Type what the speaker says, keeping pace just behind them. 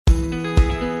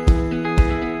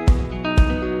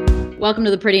Welcome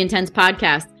to the Pretty Intense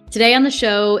Podcast. Today on the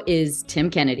show is Tim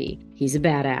Kennedy. He's a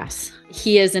badass.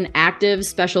 He is an active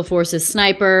Special Forces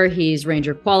sniper. He's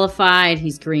Ranger qualified.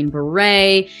 He's Green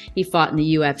Beret. He fought in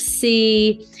the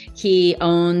UFC. He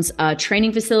owns a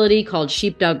training facility called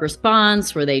Sheepdog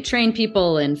Response, where they train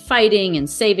people in fighting and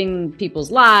saving people's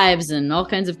lives and all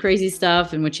kinds of crazy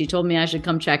stuff, in which he told me I should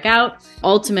come check out.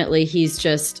 Ultimately, he's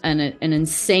just an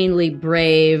insanely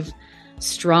brave,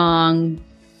 strong,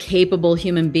 capable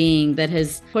human being that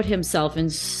has put himself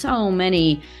in so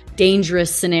many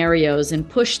dangerous scenarios and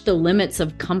pushed the limits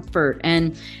of comfort.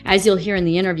 And as you'll hear in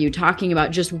the interview, talking about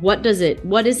just what is it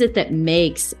that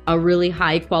makes a really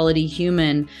high quality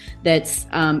human that's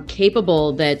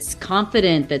capable, that's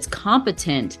confident, that's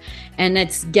competent, and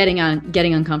that's getting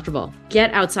uncomfortable.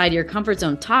 Get outside your comfort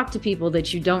zone. Talk to people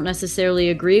that you don't necessarily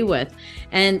agree with.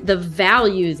 And the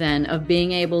value then of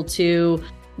being able to,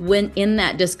 when in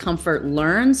that discomfort,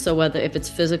 learn. So whether if it's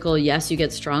physical, yes, you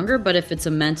get stronger, but if it's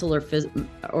a mental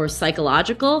or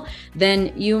psychological,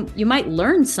 then you might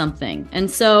learn something. And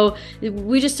so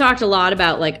we just talked a lot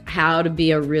about like how to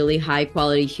be a really high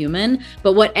quality human.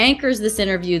 But what anchors this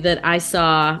interview that I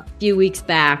saw a few weeks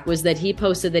back was that he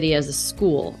posted that he has a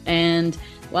school. And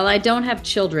while I don't have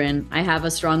children, I have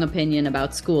a strong opinion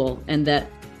about school, and that,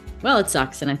 well, it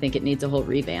sucks, and I think it needs a whole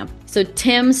revamp. So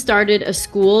Tim started a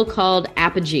school called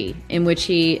Apogee, in which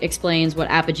he explains what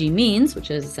Apogee means, which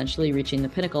is essentially reaching the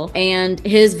pinnacle, and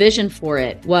his vision for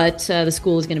it, what the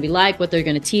school is going to be like, what they're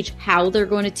going to teach, how they're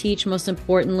going to teach, most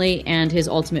importantly, and his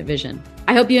ultimate vision.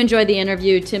 I hope you enjoyed the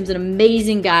interview. Tim's an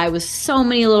amazing guy with so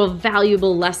many little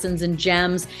valuable lessons and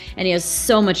gems, and he has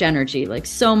so much energy, like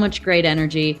so much great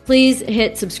energy. Please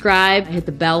hit subscribe, hit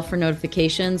the bell for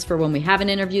notifications for when we have an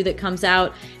interview that comes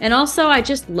out. And also, I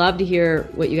just love to hear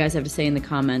what you guys have to say in the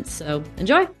comments. So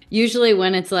enjoy. Usually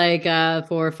when it's like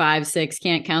 4, 5, 6,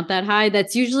 can't count that high,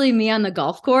 that's usually me on the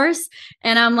golf course.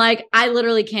 And I'm like, I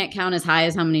literally can't count as high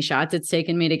as how many shots it's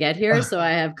taken me to get here. So I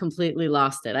have completely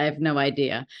lost it. I have no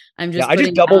idea. I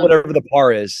just double whatever the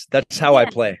par is. That's how I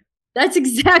play. That's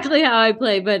exactly how I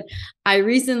play. But I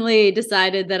recently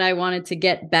decided that I wanted to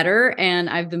get better. And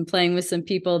I've been playing with some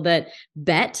people that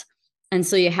bet. And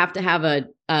so you have to have a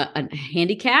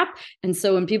handicap. And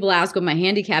so when people ask what my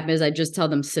handicap is, I just tell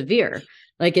them severe.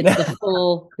 Like it's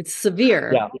it's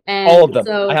severe. Yeah, and all of them.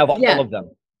 So, I have all of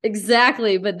them.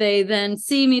 Exactly. But they then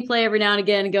see me play every now and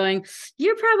again going,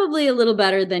 you're probably a little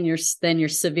better than your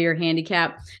severe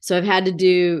handicap. So I've had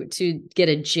to get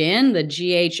a GHIN, the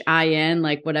GHIN,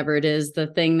 like whatever it is, the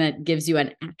thing that gives you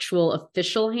an actual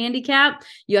official handicap.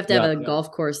 You have to have a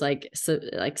golf course like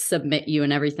submit you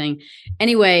and everything.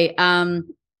 Anyway,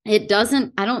 it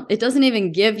doesn't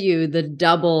even give you the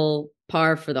double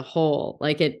par for the hole.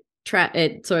 Like it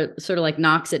sort of like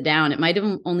knocks it down. It might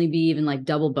only be even like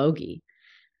double bogey.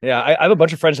 Yeah, I have a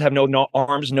bunch of friends that have no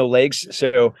arms, no legs.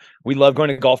 So we love going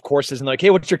to golf courses and like,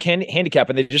 hey, what's your handicap?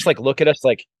 And they just like look at us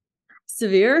like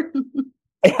severe.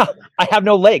 Yeah, I have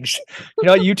no legs.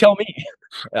 You tell me.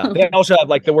 Yeah, they also have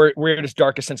like the weirdest,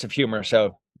 darkest sense of humor.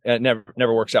 So it never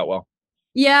works out well.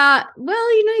 Yeah.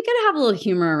 Well, you got to have a little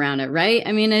humor around it, right?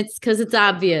 I mean, it's because it's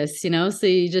obvious, so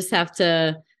you just have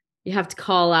to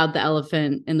call out the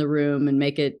elephant in the room and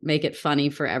make it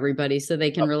funny for everybody so they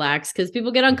can relax, because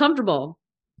people get uncomfortable.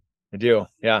 They do.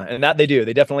 Yeah. And that they do.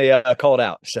 They definitely call it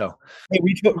out. So, hey, will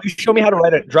you show me how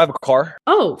to drive a car?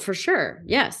 Oh, for sure.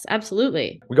 Yes,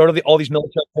 absolutely. We go to all these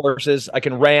military courses. I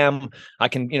can ram, I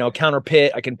can, counter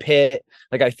pit, I can pit.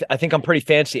 Like, I think I'm pretty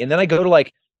fancy. And then I go to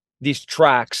like these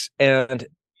tracks, and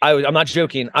I'm not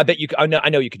joking. I bet I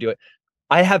know you could do it.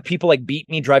 I have people like beat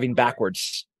me driving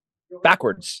backwards.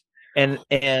 And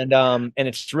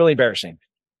it's really embarrassing.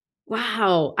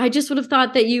 Wow. I just would have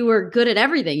thought that you were good at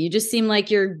everything. You just seem like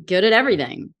you're good at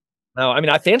everything. No, I mean,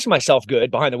 I fancy myself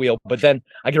good behind the wheel, but then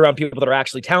I get around people that are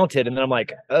actually talented, and then I'm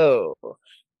like, oh,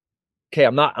 okay,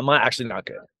 I'm actually not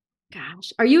good.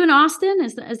 Gosh. Are you in Austin?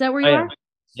 Is that where you are?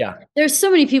 Yeah. There's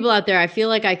so many people out there. I feel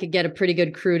like I could get a pretty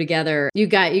good crew together. You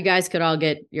guys could all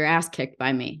get your ass kicked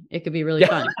by me. It could be really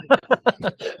fun.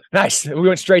 Nice. We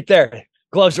went straight there.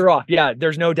 Gloves are off. Yeah,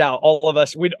 there's no doubt. All of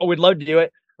us, we'd love to do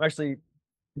it. Actually,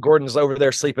 Gordon's over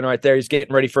there sleeping right there. He's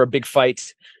getting ready for a big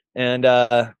fight. And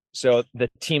so the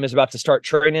team is about to start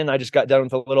training. I just got done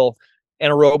with a little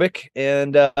anaerobic,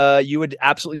 and you would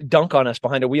absolutely dunk on us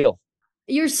behind a wheel.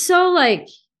 You're so like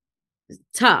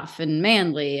tough and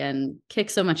manly and kick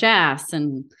so much ass.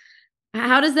 And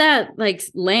how does that like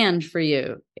land for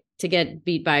you to get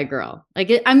beat by a girl?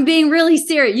 Like, I'm being really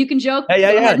serious. You can joke,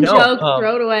 joke,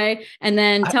 throw it away. And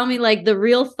then tell me like the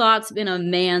real thoughts in a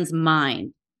man's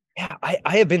mind. Yeah,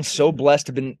 I have been so blessed to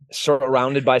have been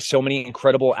surrounded by so many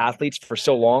incredible athletes for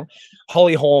so long.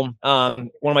 Holly Holm, one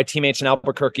of my teammates in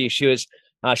Albuquerque, she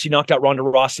knocked out Ronda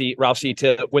Rousey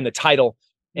to win the title.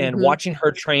 And Mm-hmm. watching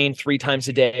her train 3 times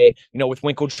a day, with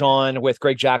Winklejohn, with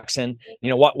Greg Jackson,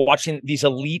 watching these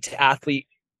elite athlete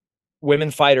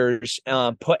women fighters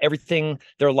put everything,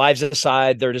 their lives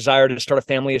aside, their desire to start a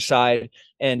family aside,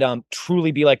 and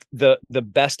truly be like the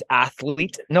best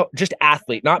athlete. No, just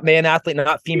athlete, not man athlete,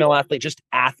 not female athlete, just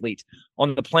athlete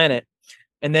on the planet.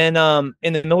 And then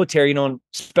in the military, in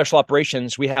special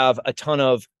operations, we have a ton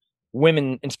of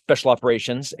women in special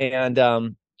operations,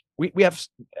 and we have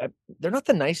they're not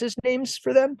the nicest names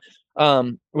for them.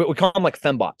 We call them like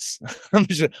fembots. I'll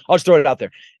just throw it out there.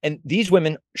 And these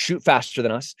women shoot faster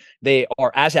than us. They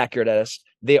are as accurate as us.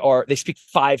 They speak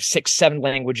 5, 6, 7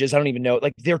 languages. I don't even know.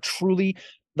 Like they're truly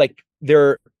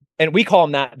and we call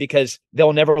them that because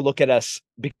they'll never look at us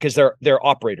because they're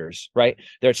operators, right?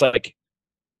 There's like,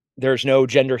 there's no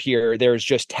gender here. There's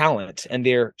just talent, and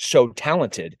they're so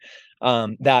talented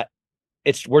that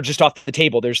we're just off the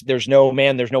table. There's no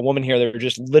man, there's no woman here. They're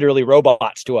just literally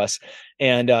robots to us,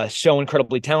 and so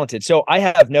incredibly talented. So I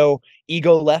have no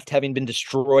ego left, having been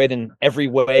destroyed in every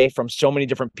way from so many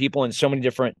different people in so many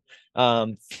different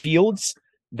fields,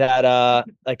 that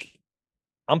like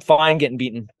I'm fine getting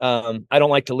beaten. I don't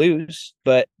like to lose,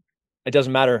 but it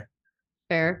doesn't matter.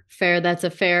 Fair. That's a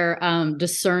fair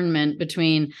discernment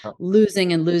between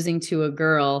losing and losing to a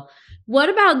girl. What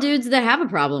about dudes that have a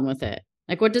problem with it?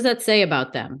 Like, what does that say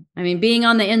about them? I mean, being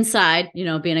on the inside,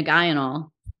 being a guy and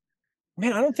all.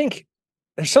 Man, I don't think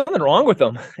there's something wrong with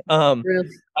them. Really?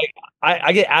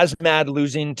 I get as mad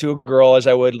losing to a girl as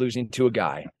I would losing to a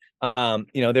guy.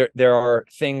 There are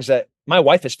things that my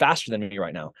wife is faster than me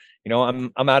right now.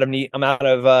 I'm out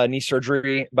of knee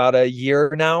surgery about a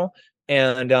year now.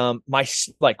 And my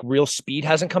like real speed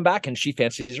hasn't come back, and she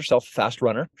fancies herself a fast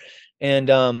runner. And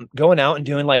going out and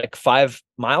doing like 5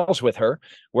 miles with her,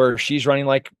 where she's running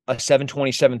like a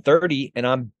 7:20, 7:30, and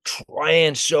I'm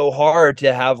trying so hard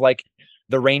to have like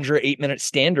the Ranger 8-minute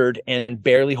standard and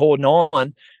barely holding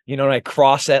on. And I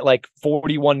cross at like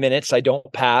 41 minutes, I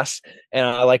don't pass, and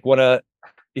I like want to,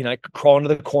 I crawl into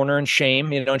the corner in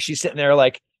shame, and she's sitting there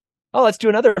like, oh, let's do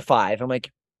another 5. I'm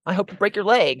like, I hope you break your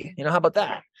leg. How about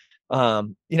that?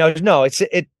 No,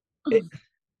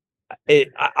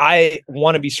 I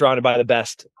want to be surrounded by the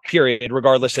best, period,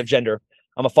 regardless of gender.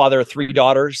 I'm a father of 3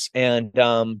 daughters, and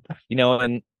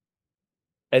and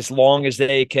as long as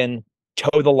they can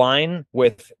toe the line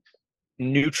with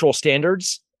neutral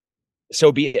standards,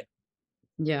 so be it.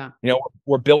 Yeah.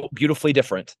 We're built beautifully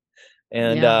different,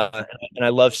 and I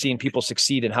love seeing people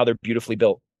succeed in how they're beautifully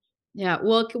built. Yeah.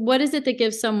 Well, what is it that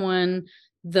gives someone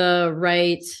the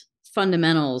right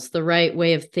fundamentals, the right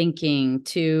way of thinking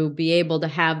to be able to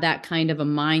have that kind of a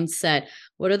mindset?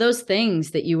 What are those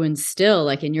things that you instill,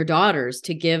 like in your daughters,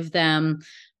 to give them,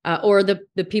 or the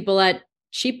people at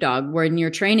Sheepdog when you're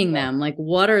training them? Like,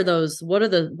 what is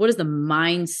the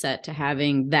mindset to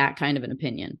having that kind of an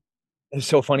opinion? It's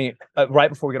so funny. Right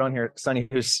before we get on here, Sunny,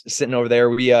 who's sitting over there,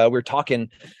 we were talking.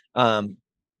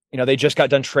 They just got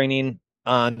done training.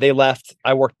 They left.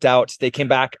 I worked out. They came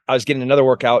back. I was getting another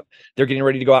workout. They're getting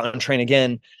ready to go out and train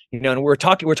again. And we're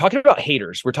talking about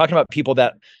haters. We're talking about people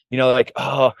that, like,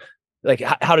 oh, like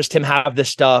how does Tim have this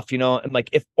stuff? And like,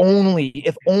 if only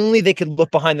they could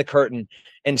look behind the curtain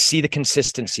and see the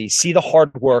consistency, see the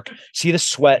hard work, see the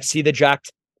sweat, see the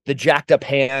jacked up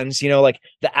hands, like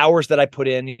the hours that I put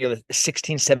in,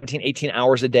 16, 17, 18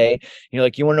 hours a day.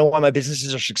 Like, you want to know why my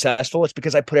businesses are successful? It's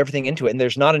because I put everything into it, and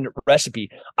there's not a recipe.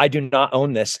 I do not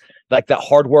own this. Like, that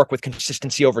hard work with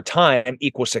consistency over time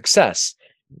equals success.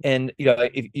 And,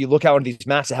 if you look out on these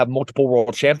mats that have multiple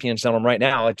world champions on them right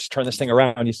now, I just turn this thing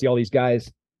around, you see all these guys.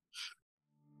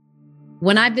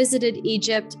 When I visited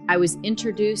Egypt, I was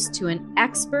introduced to an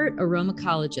expert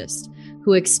aromacologist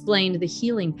who explained the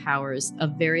healing powers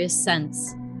of various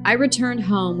scents. I returned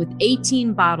home with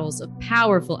 18 bottles of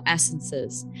powerful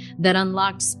essences that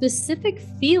unlocked specific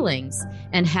feelings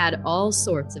and had all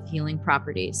sorts of healing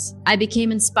properties. I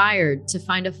became inspired to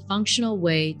find a functional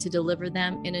way to deliver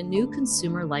them in a new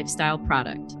consumer lifestyle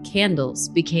product. Candles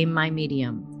became my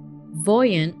medium.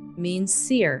 Voyant means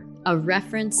seer, a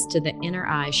reference to the inner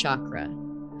eye chakra,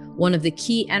 one of the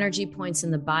key energy points in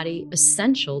the body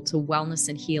essential to wellness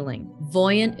and healing.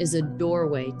 Voyant is a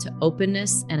doorway to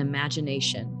openness and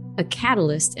imagination, a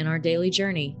catalyst in our daily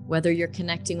journey. Whether you're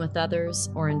connecting with others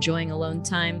or enjoying alone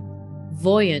time,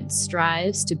 Voyant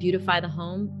strives to beautify the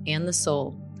home and the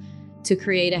soul, to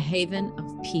create a haven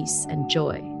of peace and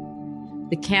joy.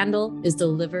 The candle is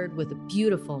delivered with a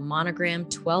beautiful monogram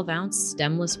 12-ounce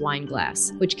stemless wine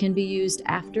glass, which can be used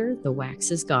after the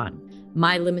wax is gone.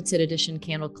 My limited edition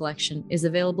candle collection is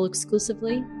available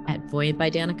exclusively at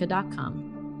voyantbydanica.com.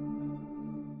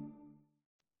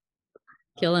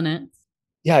 Killing it.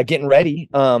 Yeah, getting ready.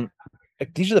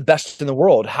 These are the best in the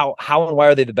world. How and why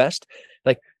are they the best?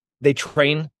 Like, they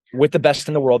train with the best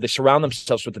in the world. They surround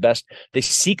themselves with the best. They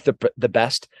seek the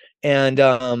best, and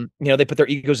they put their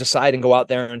egos aside and go out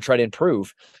there and try to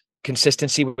improve.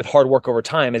 Consistency with hard work over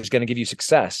time is going to give you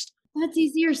success. That's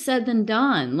easier said than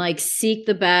done. Like, seek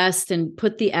the best and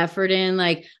put the effort in.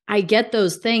 Like, I get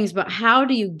those things, but how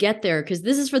do you get there? Because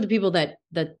this is for the people that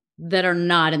are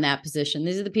not in that position.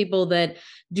 These are the people that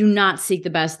do not seek the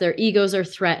best. Their egos are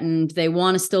threatened. They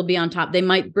want to still be on top. They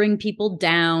might bring people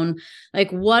down. Like,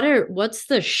 what's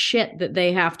the shit that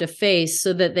they have to face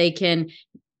so that they can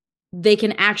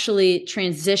actually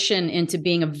transition into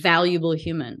being a valuable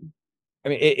human? I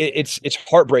mean, it's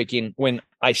heartbreaking when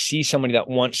I see somebody that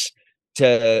wants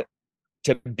to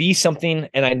be something,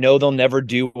 and I know they'll never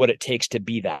do what it takes to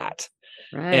be that.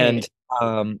 Right.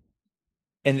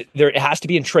 And there, it has to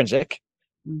be intrinsic.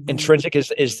 Mm-hmm. Intrinsic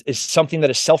is something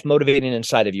that is self-motivating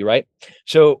inside of you, right?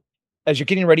 So as you're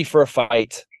getting ready for a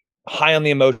fight, high on the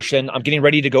emotion, I'm getting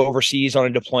ready to go overseas on a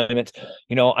deployment.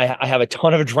 I have a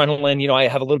ton of adrenaline. I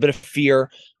have a little bit of fear.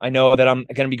 I know that I'm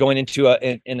going to be going into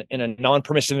a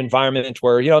non-permissive environment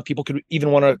where, people could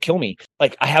even want to kill me.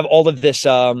 Like, I have all of this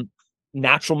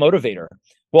natural motivator.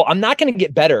 Well, I'm not going to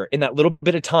get better in that little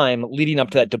bit of time leading up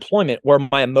to that deployment where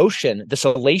my emotion, this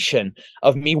elation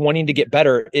of me wanting to get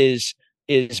better is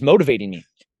motivating me.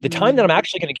 The time that I'm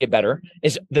actually going to get better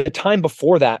is the time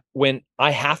before that, when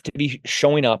I have to be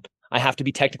showing up. I have to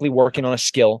be technically working on a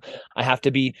skill. I have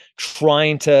to be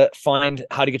trying to find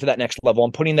how to get to that next level.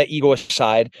 I'm putting that ego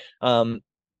aside.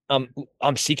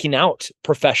 I'm seeking out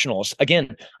professionals.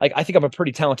 Again, like, I think I'm a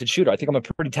pretty talented shooter. I think I'm a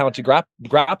pretty talented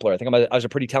grappler. I think I was a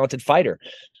pretty talented fighter.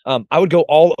 I would go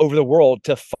all over the world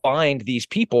to find these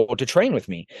people to train with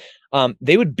me.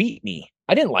 They would beat me.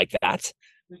 I didn't like that.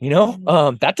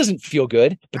 That doesn't feel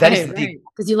good, but that is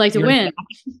because you like to win.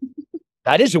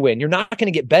 That is a win. You're not going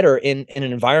to get better in an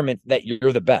environment that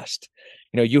you're the best.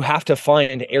 You have to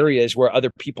find areas where other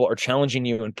people are challenging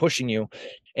you and pushing you,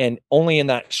 and only in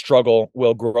that struggle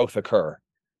will growth occur.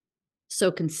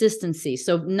 So consistency.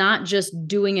 So not just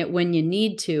doing it when you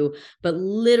need to, but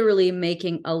literally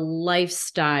making a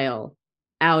lifestyle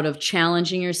out of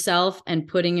challenging yourself and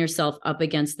putting yourself up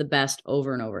against the best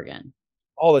over and over again.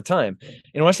 All the time.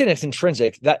 And when I say that's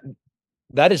intrinsic, that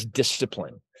is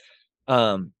discipline.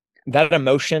 That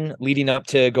emotion leading up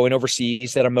to going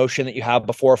overseas, that emotion that you have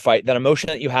before a fight, that emotion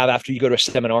that you have after you go to a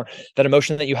seminar, that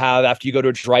emotion that you have after you go to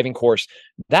a driving course,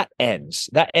 that ends,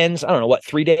 I don't know,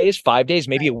 3 days, 5 days,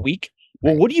 maybe a week.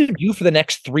 Well, what do you do for the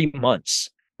next 3 months?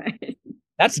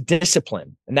 That's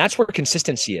discipline. And that's where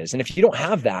consistency is. And if you don't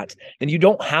have that, then you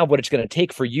don't have what it's going to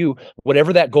take for you,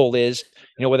 whatever that goal is,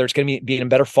 whether it's going to be being a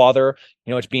better father,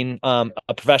 it's being a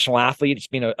professional athlete, it's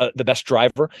being the best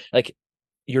driver. Like,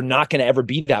 you're not going to ever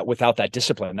be that without that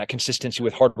discipline, that consistency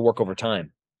with hard work over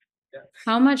time.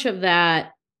 How much of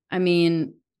that, I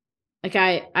mean, like,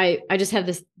 I just have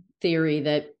this theory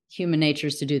that human nature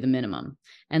is to do the minimum.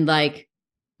 And like,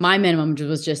 my minimum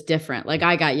was just different. Like,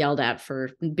 I got yelled at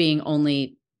for being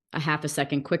only a half a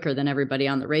second quicker than everybody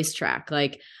on the racetrack.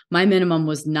 Like, my minimum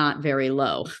was not very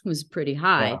low. It was pretty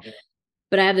high. Yeah.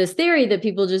 But I have this theory that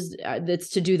people that's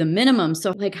to do the minimum.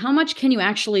 So like, how much can you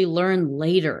actually learn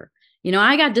later?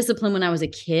 I got discipline when I was a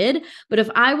kid, but if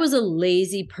I was a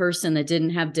lazy person that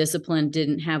didn't have discipline,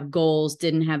 didn't have goals,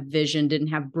 didn't have vision, didn't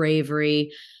have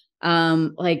bravery,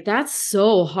 like, that's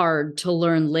so hard to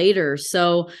learn later.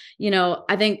 So,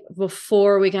 I think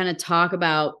before we kind of talk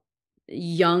about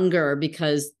younger,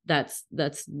 because that's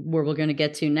where we're going to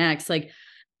get to next, like,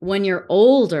 when you're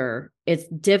older, it's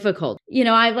difficult.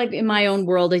 I like, in my own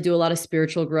world, I do a lot of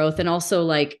spiritual growth and also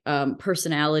like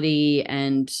personality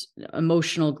and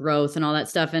emotional growth and all that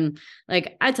stuff. And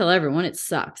like, I tell everyone, it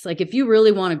sucks. Like, if you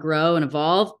really want to grow and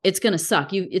evolve, it's going to suck.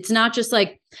 It's not just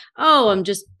like, oh, I'm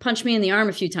just punch me in the arm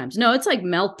a few times. No, it's like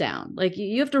meltdown. Like,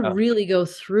 you have to really go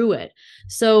through it.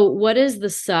 So what is the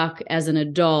suck as an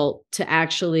adult to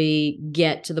actually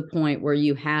get to the point where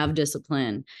you have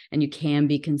discipline and you can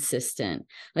be consistent?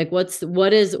 Like, what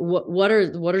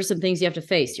are some things you have to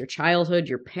face? Your childhood,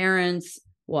 your parents,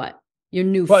 your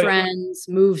new friends,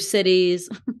 move cities.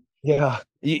 Yeah.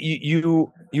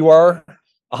 You are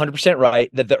 100% right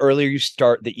that the earlier you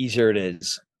start, the easier it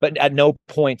is. but at no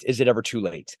point is it ever too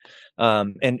late.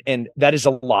 And that is a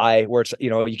lie where it's,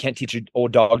 you can't teach an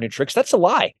old dog new tricks. That's a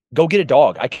lie. Go get a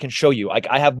dog. I can show you.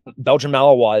 I have Belgian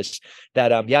Malinois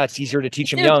that, it's easier to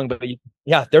teach them young, but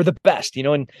they're the best,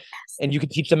 and you can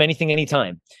teach them anything,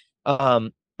 anytime.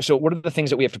 So what are the things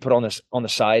that we have to put on the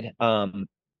side?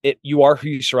 You are who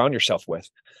you surround yourself with.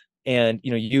 And,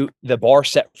 the bar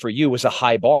set for you was a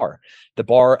high bar, the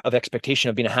bar of expectation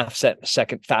of being a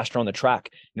second faster on the track.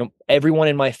 Everyone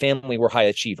in my family were high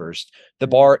achievers. The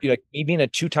bar, me being a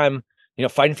 2-time,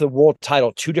 fighting for the world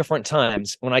title 2 different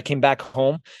times. When I came back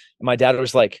home, my dad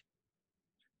was like,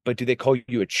 but do they call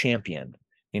you a champion?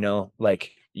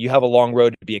 Like, you have a long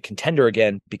road to be a contender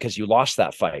again because you lost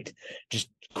that fight. Just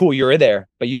cool. You're there,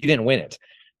 but you didn't win it.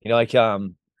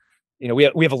 We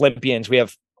have Olympians, we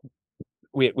have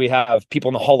people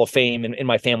in the Hall of Fame in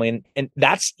my family, and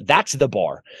that's the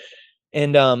bar.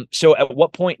 And so at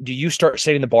what point do you start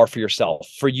setting the bar for yourself,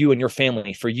 for you and your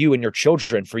family, for you and your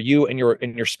children, for you and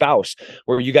your spouse,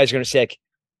 where you guys are going to say, like,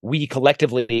 we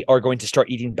collectively are going to start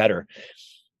eating better?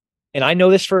 And I know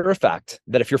this for a fact,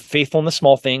 that if you're faithful in the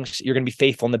small things, you're going to be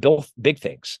faithful in the big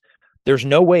things. There's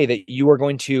no way that you are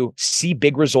going to see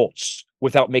big results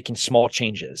without making small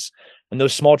changes. And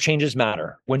those small changes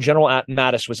matter. When General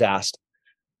Mattis was asked,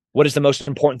 what is the most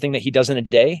important thing that he does in a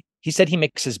day? He said he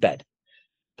makes his bed.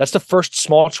 That's the first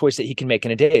small choice that he can make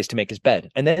in a day, is to make his bed.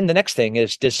 And then the next thing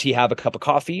is, does he have a cup of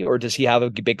coffee or does he have a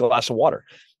big glass of water?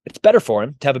 It's better for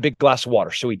him to have a big glass of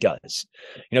water. So he does.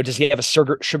 Does he have a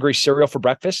sugary cereal for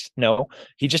breakfast? No,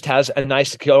 he just has a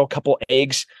nice couple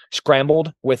eggs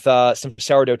scrambled with some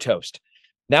sourdough toast.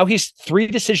 Now he's 3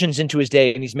 decisions into his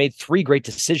day, and he's made 3 great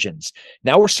decisions.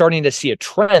 Now we're starting to see a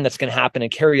trend that's going to happen and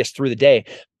carry us through the day.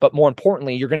 But more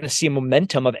importantly, you're going to see a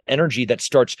momentum of energy that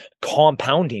starts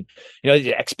compounding,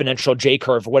 the exponential J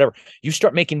curve, whatever. You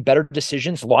start making better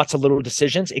decisions, lots of little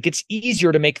decisions. It gets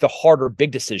easier to make the harder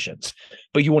big decisions,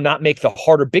 but you will not make the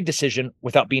harder big decision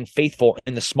without being faithful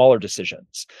in the smaller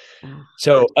decisions.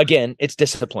 So again, it's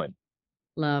discipline.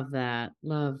 Love that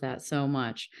so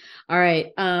much. All right.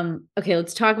 Okay,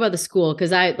 let's talk about the school.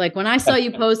 Cause when I saw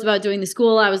you post about doing the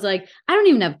school, I was like, I don't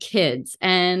even have kids,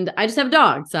 and I just have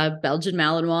dogs. I have Belgian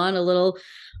Malinois and a little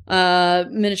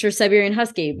miniature Siberian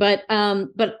Husky, but I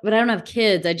don't have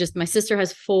kids. My sister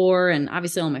has 4, and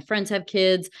obviously all my friends have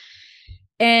kids.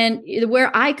 And where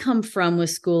I come from with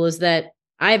school is that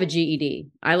I have a GED.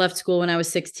 I left school when I was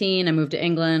 16. I moved to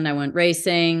England. I went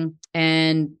racing,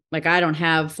 and I don't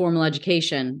have formal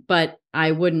education, but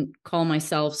I wouldn't call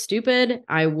myself stupid.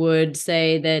 I would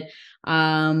say that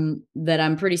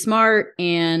I'm pretty smart.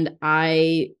 And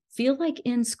I feel like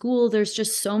in school, there's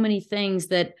just so many things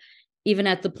that even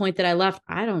at the point that I left,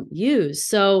 I don't use.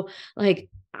 So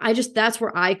that's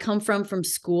where I come from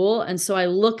school. And so I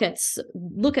look at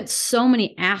so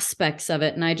many aspects of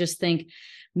it, and I just think,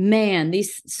 man,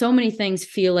 so many things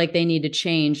feel like they need to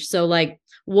change. So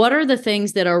what are the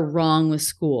things that are wrong with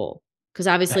school? Because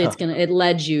obviously it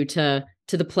led you to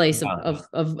the place of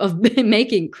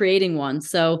creating one.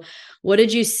 So what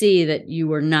did you see that you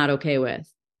were not okay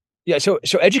with? Yeah. So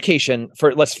education,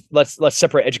 let's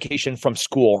separate education from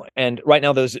school. And right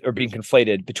now those are being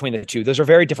conflated between the two. Those are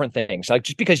very different things. Like,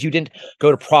 just because you didn't go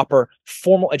to proper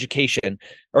formal education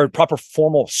or proper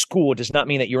formal school does not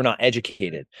mean that you're not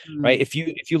educated, right? If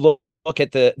you look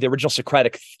at the original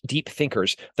Socratic deep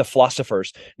thinkers, the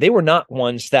philosophers, they were not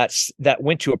ones that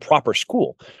went to a proper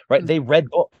school, right? They read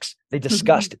books, they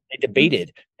discussed, they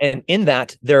debated, and in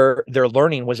that their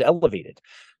learning was elevated.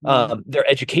 Their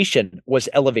education was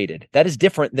elevated. That is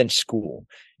different than school.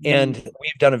 And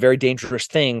we've done a very dangerous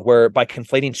thing where, by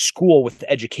conflating school with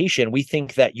education, we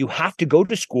think that you have to go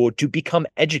to school to become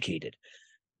educated.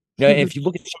 If you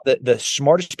look at the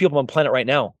smartest people on the planet right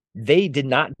now, they did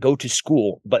not go to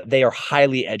school, but they are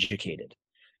highly educated.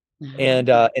 And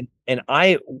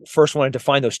I first want to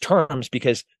define those terms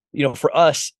because, for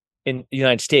us in the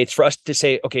United States, for us to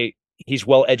say, okay, he's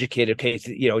well educated. Okay,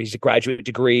 he's a graduate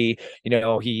degree.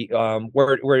 He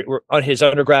we're on his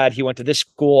undergrad. He went to this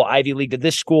school, Ivy League to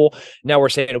this school. Now we're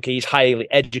saying, okay, he's highly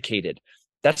educated.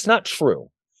 That's not true.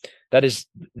 That is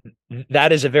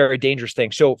a very dangerous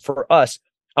thing. So for us,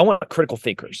 I want critical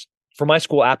thinkers. For my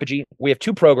school, Apogee, we have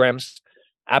 2 programs: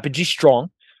 Apogee Strong,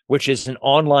 which is an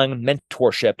online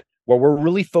mentorship where we're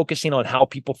really focusing on how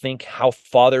people think, how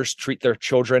fathers treat their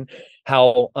children,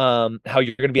 how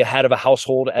you're going to be ahead of a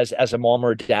household as a mom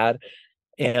or a dad,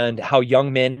 and how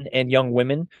young men and young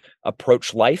women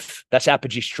approach life. That's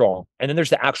Apogee Strong. And then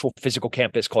there's the actual physical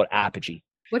campus called Apogee.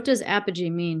 What does Apogee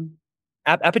mean?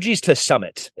 Apogee is to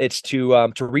summit. It's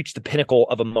to reach the pinnacle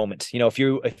of a moment.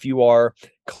 If you are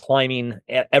climbing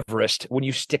Everest, when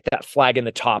you stick that flag in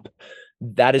the top,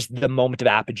 that is the moment of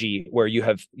apogee where you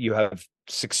have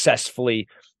successfully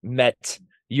met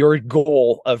your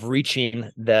goal of reaching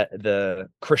the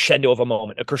crescendo of a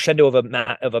moment. A crescendo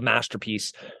of a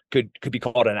masterpiece could be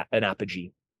called an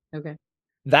apogee. Okay.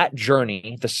 That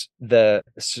journey, the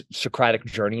Socratic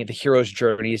journey, the hero's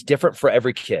journey, is different for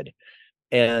every kid,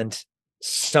 and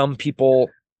some people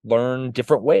learn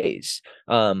different ways.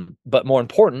 But more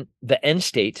important, the end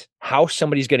state, how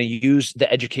somebody's going to use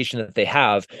the education that they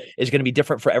have, is going to be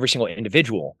different for every single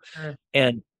individual. Sure.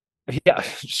 And yeah,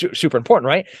 super important,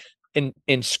 right?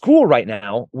 In school right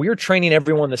now, we're training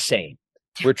everyone the same.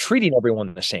 We're treating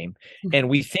everyone the same. And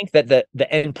we think that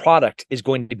the end product is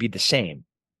going to be the same.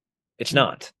 It's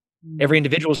not. Every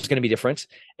individual is going to be different.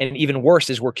 And even worse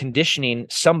is we're conditioning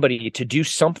somebody to do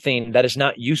something that is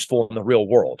not useful in the real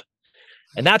world.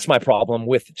 And that's my problem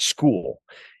with school,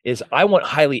 is I want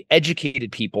highly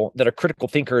educated people that are critical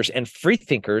thinkers and free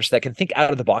thinkers that can think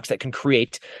out of the box, that can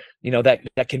create,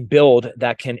 that can build,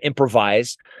 that can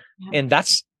improvise. Yeah. And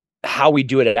that's how we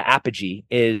do it at Apogee,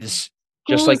 is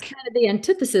just like kind of the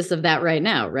antithesis of that right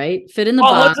now, right? Fit in the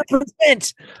box,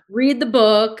 100%. Read the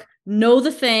book, know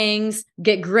the things,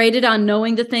 get graded on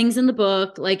knowing the things in the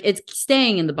book. Like, it's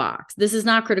staying in the box. This is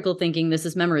not critical thinking. This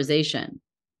is memorization.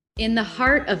 In the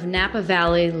heart of Napa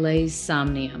Valley lays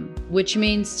Somnium, which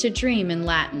means to dream in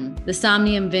Latin. The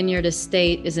Somnium Vineyard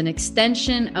Estate is an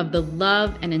extension of the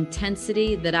love and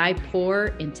intensity that I pour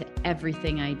into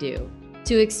everything I do.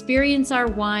 To experience our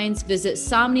wines, visit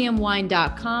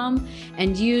somniumwine.com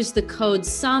and use the code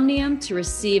SOMNIUM to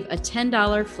receive a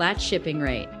 $10 flat shipping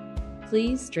rate.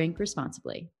 Please drink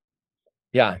responsibly.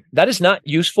 Yeah, that is not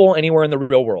useful anywhere in the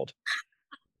real world.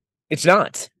 It's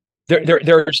not.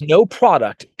 There's no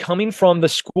product coming from the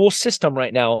school system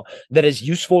right now that is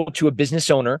useful to a business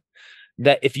owner.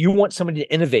 That if you want somebody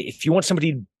to innovate, if you want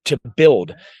somebody to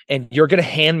build, and you're going to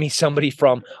hand me somebody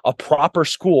from a proper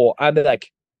school, I'm like,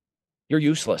 you're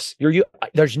useless.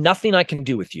 There's nothing I can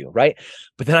do with you, right?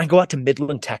 But then I go out to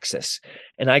Midland, Texas,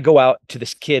 and I go out to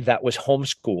this kid that was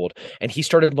homeschooled, and he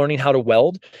started learning how to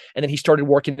weld, and then he started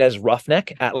working as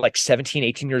roughneck at like 17,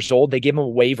 18 years old. They gave him a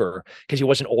waiver because he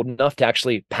wasn't old enough to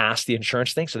actually pass the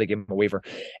insurance thing, so they gave him a waiver.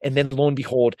 And then lo and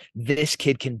behold, this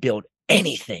kid can build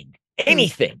anything.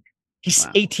 He's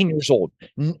 18 years old,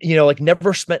 like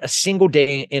never spent a single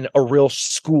day in a real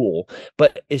school,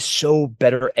 but is so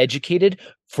better educated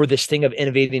for this thing of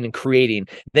innovating and creating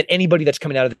than anybody that's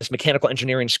coming out of this mechanical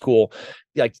engineering school.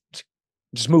 Like,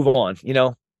 just move on,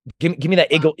 give me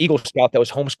that Eagle Scout that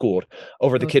was homeschooled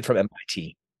over the kid from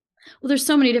MIT. Well, there's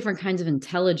so many different kinds of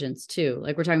intelligence too.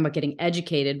 Like, we're talking about getting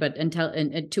educated, but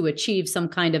to achieve some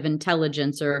kind of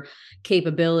intelligence or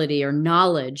capability or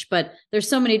knowledge. But there's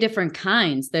so many different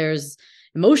kinds. There's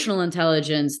emotional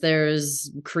intelligence,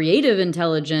 there's creative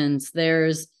intelligence,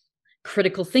 there's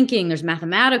critical thinking, there's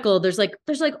mathematical, there's like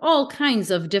all kinds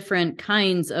of different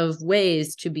kinds of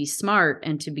ways to be smart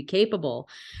and to be capable.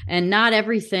 And not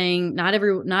everyone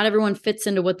fits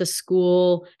into what the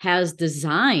school has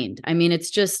designed. I mean, I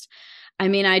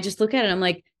just look at it, I'm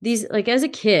like, as a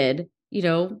kid,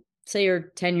 say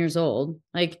you're 10 years old,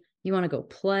 like, you want to go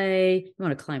play, you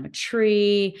want to climb a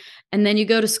tree, and then you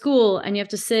go to school and you have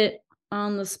to sit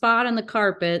on the spot on the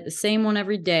carpet, the same one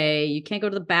every day. You can't go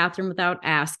to the bathroom without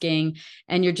asking.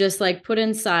 And you're just like put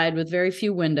inside with very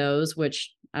few windows,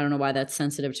 which I don't know why that's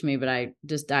sensitive to me, but I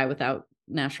just die without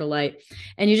natural light.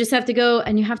 And you just have to go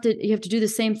and you have to do the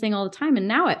same thing all the time. And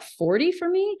now at 40 for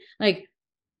me,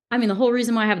 the whole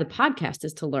reason why I have the podcast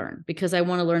is to learn, because I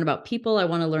want to learn about people. I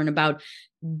want to learn about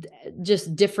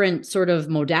just different sort of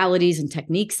modalities and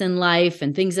techniques in life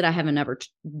and things that I haven't ever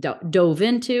dove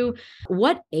into.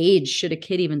 What age should a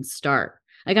kid even start?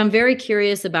 Like, I'm very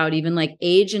curious about even like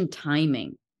age and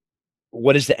timing.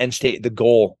 What is the end state, the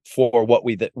goal for what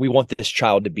we want this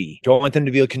child to be? Do I want them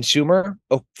to be a consumer?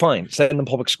 Oh, fine. Send them to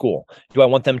public school. Do I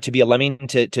want them to be a lemming,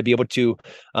 to be able to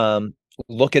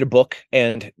look at a book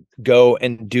and go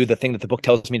and do the thing that the book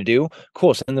tells me to do?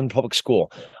 Cool. Send them to public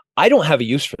school. I don't have a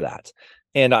use for that.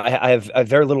 And I have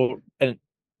very little, and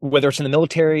whether it's in the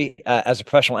military, as a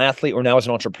professional athlete, or now as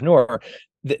an entrepreneur,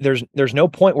 there's no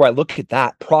point where I look at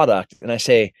that product and I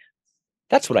say,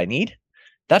 that's what I need.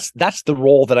 That's the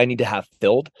role that I need to have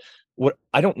filled.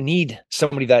 I don't need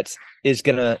somebody that is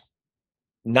going to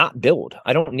not build.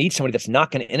 I don't need somebody that's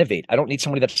not going to innovate. I don't need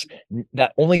somebody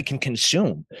that only can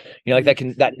consume,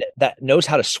 that knows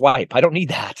how to swipe. I don't need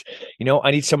that.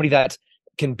 I need somebody that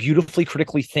can beautifully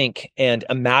critically think and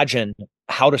imagine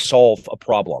how to solve a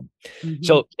problem. Mhm.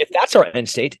 So if that's our end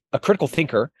state, a critical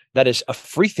thinker that is a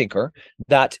free thinker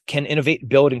that can innovate,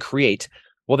 build, and create,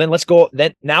 well,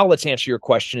 then now let's answer your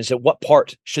question, is at what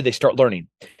part should they start learning?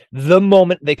 The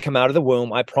moment they come out of the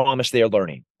womb, I promise they are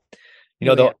learning.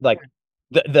 The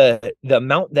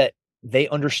amount that they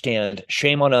understand,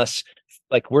 shame on us.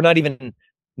 Like, we're not even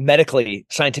medically,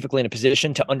 scientifically in a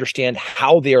position to understand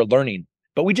how they are learning,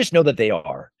 but we just know that they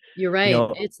are. You're right.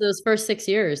 It's those first 6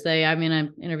 years. I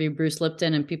interviewed Bruce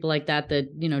Lipton and people like that,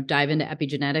 dive into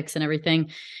epigenetics and everything.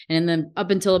 And then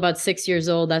up until about 6 years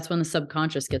old, that's when the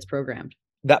subconscious gets programmed.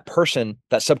 That person,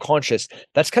 that subconscious,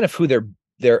 that's kind of who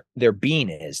their being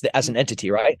is as an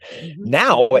entity, right? Mm-hmm.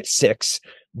 Now at 6,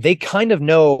 they kind of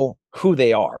know who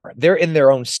they are. They're in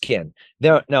their own skin.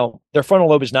 Their frontal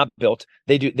lobe is not built.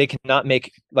 They cannot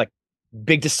make like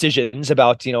big decisions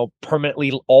about,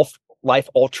 permanently life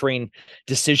altering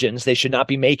decisions they should not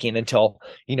be making until,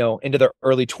 into their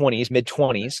early 20s, mid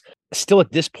 20s. Still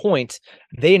at this point,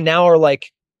 they now are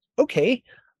like, okay,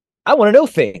 I want to know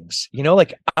things, I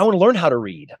want to learn how to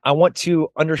read. I want to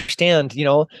understand,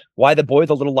 why the boy with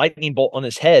a little lightning bolt on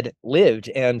his head lived,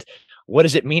 and what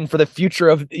does it mean for the future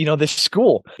of, this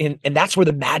school? And that's where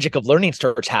the magic of learning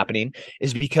starts happening,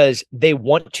 is because they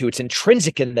want to, it's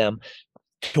intrinsic in them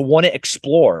to want to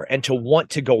explore and to want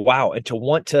to go out and to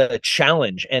want to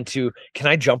challenge and to, can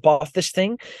I jump off this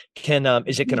thing?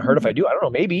 Is it going to hurt if I do? I don't know.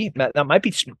 Maybe that might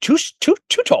be too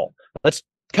tall. Let's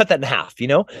cut that in half,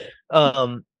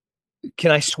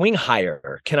 can I swing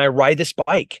higher? Can I ride this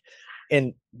bike?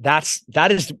 And that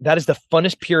is the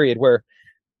funnest period where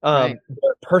their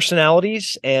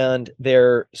personalities and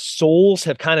their souls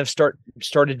have kind of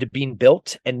started to being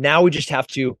built. And now we just have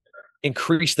to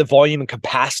increase the volume and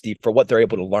capacity for what they're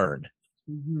able to learn.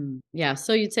 Mm-hmm. Yeah.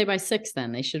 So you'd say by 6,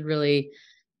 then they should really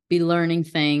be learning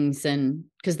things, and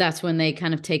because that's when they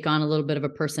kind of take on a little bit of a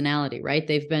personality, right?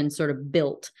 They've been sort of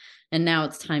built, and now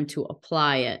it's time to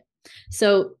apply it.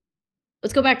 So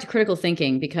let's go back to critical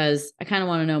thinking, because I kind of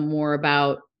want to know more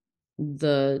about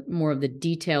more of the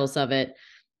details of it.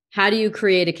 How do you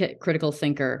create a critical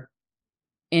thinker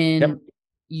in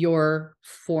your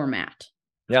format?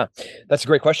 Yeah, that's a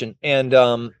great question. And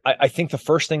I think the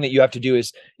first thing that you have to do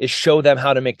is show them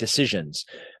how to make decisions.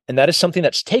 And that is something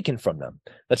that's taken from them.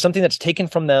 That's something that's taken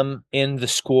from them in the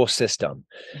school system.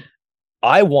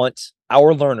 I want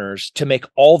our learners to make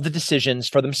all the decisions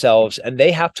for themselves, and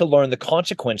they have to learn the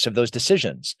consequence of those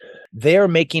decisions. They are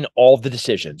making all the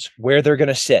decisions, where they're going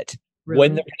to sit,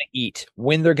 when they're going to eat,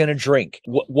 when they're going to drink,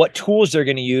 what tools they're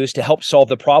going to use to help solve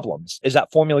the problems. Is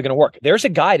that formula going to work? There's a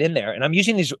guide in there, and I'm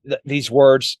using these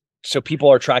words so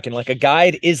people are tracking. Like, a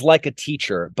guide is like a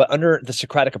teacher, but under the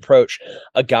Socratic approach,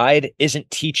 a guide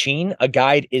isn't teaching, a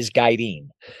guide is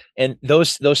guiding. And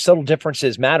those subtle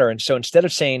differences matter. And so instead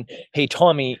of saying, hey,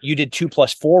 Tommy, you did 2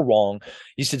 + 4 wrong,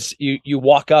 you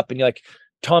walk up and you're like,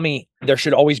 Tommy, there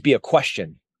should always be a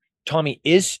question. Tommy,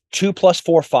 is 2 +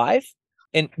 4 5?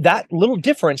 And that little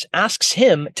difference asks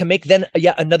him to make then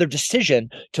yet another decision,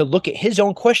 to look at his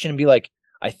own question and be like,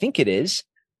 I think it is.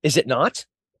 Is it not?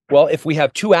 Well, if we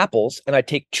have 2 apples and I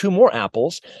take 2 more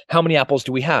apples, how many apples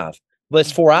do we have? Well,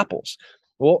 it's 4 apples.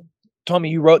 Well, Tommy,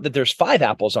 you wrote that there's 5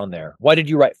 apples on there. Why did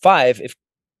you write 5?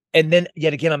 And then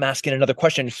yet again, I'm asking another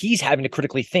question. He's having to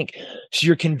critically think. So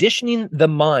you're conditioning the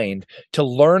mind to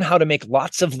learn how to make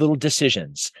lots of little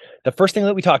decisions. The first thing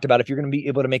that we talked about, if you're going to be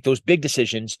able to make those big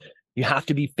decisions, you have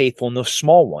to be faithful in those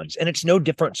small ones. And it's no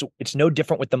different. So it's no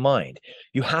different with the mind.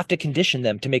 You have to condition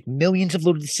them to make millions of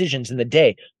little decisions in the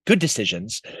day, good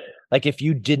decisions. Like, if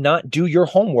you did not do your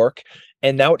homework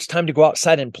and now it's time to go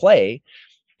outside and play,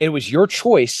 it was your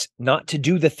choice not to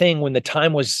do the thing when the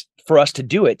time was for us to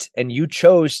do it, and you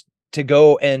chose to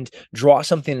go and draw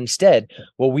something instead.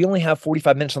 Well, we only have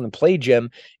 45 minutes on the play gym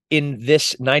in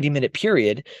this 90-minute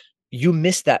period. You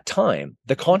miss that time.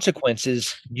 The consequence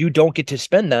is you don't get to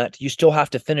spend that. You still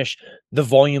have to finish the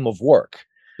volume of work.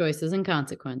 Choices and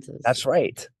consequences. That's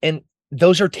right. And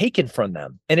those are taken from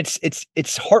them. And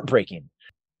it's heartbreaking.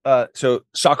 So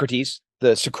Socrates,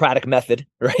 the Socratic method,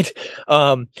 right?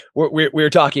 We're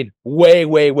talking way,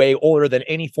 way, way older than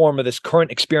any form of this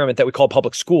current experiment that we call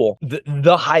public school.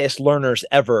 The highest learners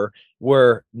ever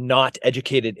were not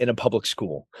educated in a public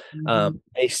school.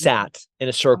 They sat in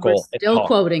a circle. We're still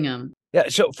quoting them. Yeah.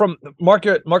 So from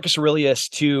Marcus Aurelius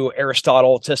to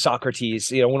Aristotle to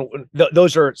Socrates,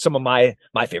 those are some of my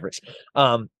favorites.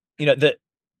 A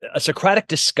Socratic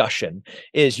discussion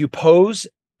is you pose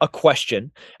a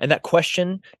question, and that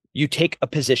question you take a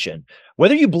position,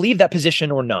 whether you believe that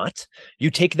position or not. You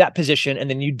take that position and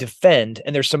then you defend.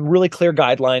 And there's some really clear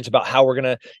guidelines about how we're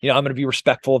going to, I'm going to be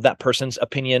respectful of that person's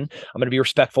opinion. I'm going to be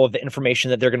respectful of the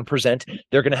information that they're going to present.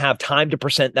 They're going to have time to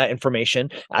present that information.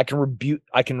 I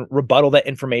can rebuttal that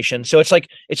information. So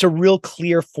it's a real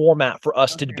clear format for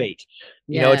us to debate.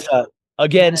 It's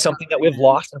again, something that we've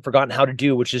lost and forgotten how to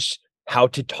do, which is how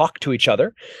to talk to each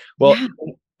other. Well,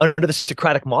 under the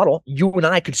Socratic model, you and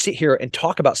I could sit here and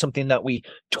talk about something that we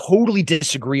totally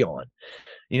disagree on,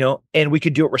 and we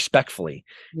could do it respectfully,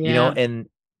 and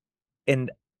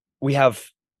we have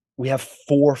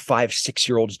 4, 5,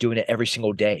 6-year-olds doing it every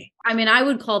single day. I mean, I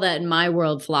would call that in my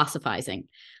world philosophizing.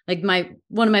 Like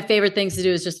one of my favorite things to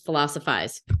do is just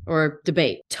philosophize or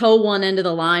debate. Toe one end of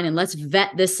the line and let's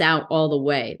vet this out all the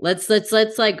way. Let's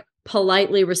like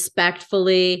politely,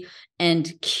 respectfully,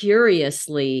 and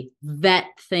curiously vet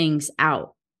things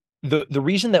out. The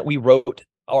reason that we wrote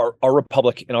our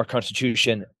republic in our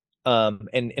Constitution, and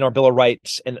in our Bill of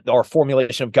Rights and our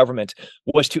formulation of government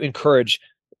was to encourage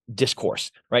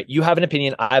discourse, right? You have an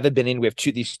opinion, I have an opinion. We have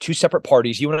these two separate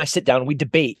parties. You and I sit down, we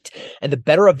debate, and the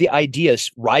better of the ideas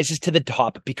rises to the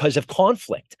top because of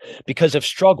conflict, because of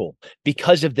struggle,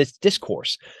 because of this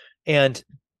discourse. And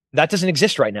that doesn't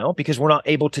exist right now because we're not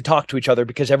able to talk to each other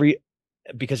because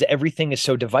everything is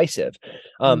so divisive.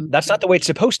 That's not the way it's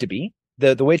supposed to be.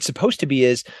 The way it's supposed to be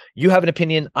is you have an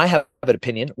opinion, I have an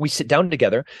opinion. We sit down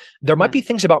together. There might be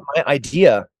things about my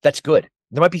idea that's good.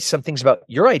 There might be some things about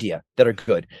your idea that are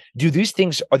good. Are these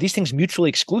things mutually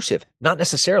exclusive? Not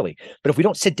necessarily. But if we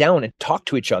don't sit down and talk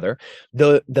to each other,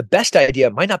 the best idea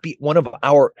might not be one of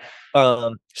our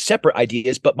separate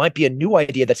ideas, but might be a new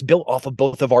idea that's built off of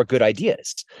both of our good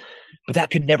ideas. But that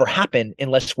could never happen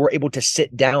unless we're able to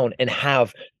sit down and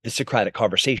have the Socratic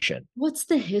conversation. What's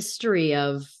the history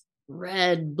of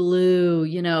red, blue,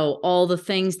 all the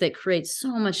things that create so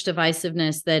much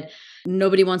divisiveness that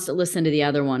nobody wants to listen to the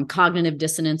other one? Cognitive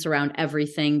dissonance around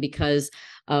everything because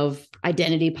of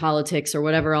identity politics or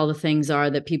whatever all the things are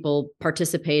that people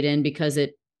participate in because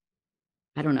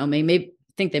I don't know, maybe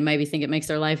think it makes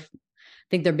their life,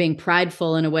 think they're being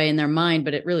prideful in a way in their mind,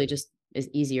 but it really just is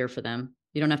easier for them.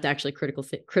 You don't have to actually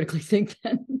critically think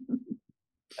then.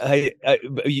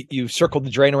 You circled the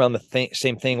drain around the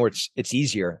same thing where it's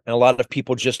easier. And a lot of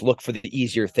people just look for the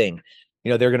easier thing.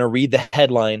 They're going to read the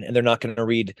headline and they're not going to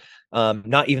read,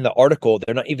 not even the article.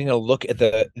 They're not even going to look at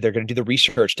they're going to do the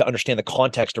research to understand the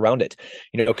context around it.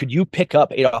 Could you pick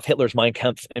up Adolf Hitler's Mein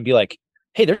Kampf and be like,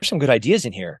 hey, there's some good ideas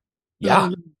in here.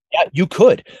 Yeah. Yeah, you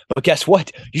could. But guess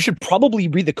what? You should probably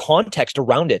read the context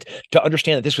around it to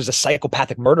understand that this was a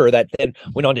psychopathic murderer that then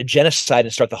went on to genocide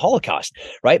and start the Holocaust,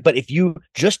 right? But if you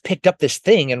just picked up this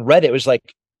thing and read it, it was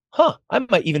like, I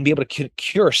might even be able to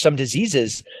cure some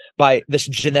diseases by this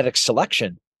genetic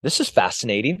selection. This is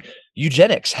fascinating.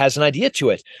 Eugenics has an idea to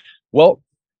it. Well,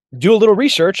 do a little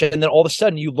research and then all of a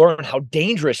sudden you learn how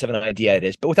dangerous of an idea it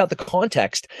is. But without the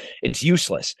context, it's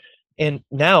useless. And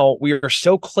now we are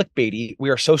so clickbaity, we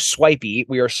are so swipey,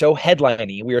 we are so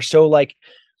headliney, we are so like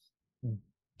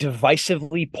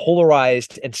divisively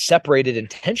polarized and separated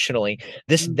intentionally.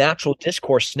 This natural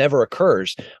discourse never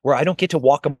occurs where I don't get to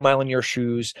walk a mile in your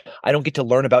shoes. I don't get to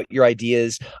learn about your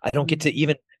ideas. I don't get to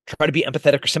even try to be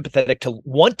empathetic or sympathetic to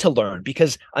want to learn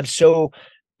because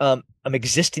I'm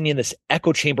existing in this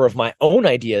echo chamber of my own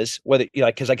ideas, whether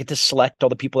because I get to select all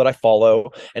the people that I follow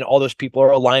and all those people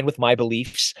are aligned with my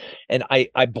beliefs. And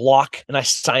I block and I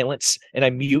silence and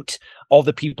I mute all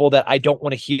the people that I don't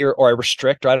want to hear or I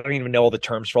restrict, or I don't even know all the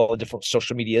terms for all the different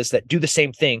social medias that do the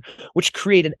same thing, which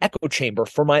create an echo chamber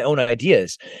for my own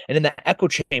ideas. And in that echo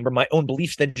chamber, my own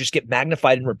beliefs then just get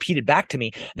magnified and repeated back to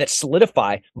me that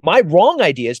solidify my wrong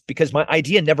ideas because my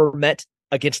idea never met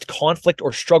against conflict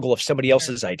or struggle of somebody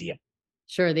else's idea.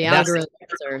 Sure, the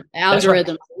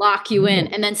algorithms lock you in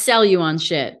and then sell you on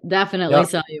shit. Definitely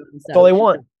sell you on stuff. That's all they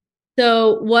want.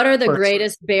 So what are the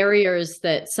greatest barriers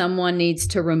that someone needs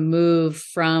to remove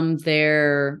from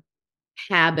their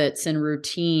habits and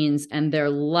routines and their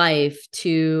life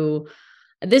to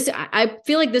this? I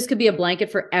feel like this could be a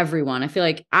blanket for everyone.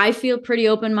 I feel pretty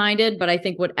open-minded, but I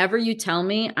think whatever you tell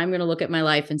me, I'm going to look at my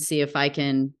life and see if I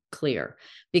can clear.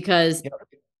 Because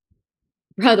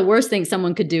the worst thing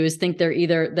someone could do is think they're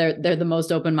the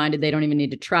most open-minded. They don't even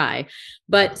need to try.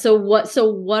 But so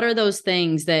what are those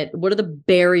things what are the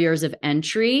barriers of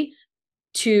entry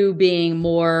to being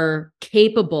more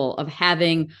capable of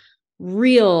having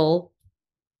real,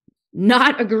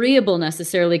 not agreeable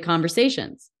necessarily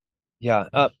conversations? Yeah.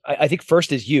 I think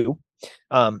first is you,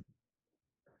 and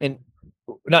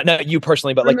not you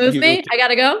personally, but remove me. I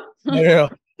gotta go. No.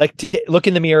 like look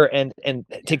in the mirror and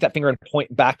take that finger and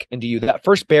point back into you. That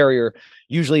first barrier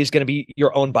usually is going to be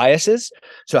your own biases.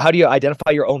 So how do you identify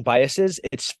your own biases?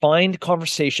 It's find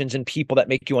conversations and people that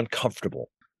make you uncomfortable.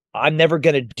 I'm never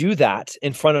going to do that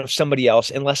in front of somebody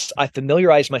else unless I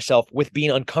familiarize myself with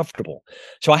being uncomfortable.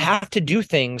 So I have to do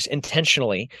things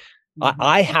intentionally.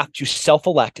 I have to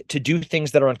self-elect to do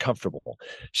things that are uncomfortable.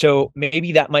 So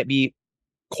maybe that might be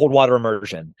cold water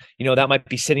immersion. That might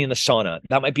be sitting in the sauna.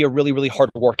 That might be a really, really hard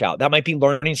workout. That might be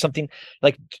learning something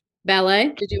like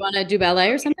ballet. Did you want to do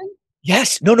ballet or something?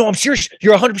 Yes. No, I'm serious.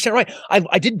 You're 100% right.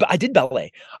 I did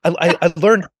ballet. I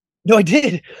learned. No, I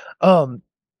did.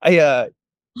 The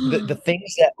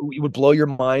things that would blow your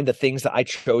mind, the things that I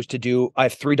chose to do. I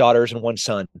have 3 daughters and 1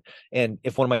 son. And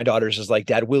if one of my daughters is like,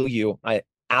 Dad, will you? I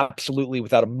absolutely,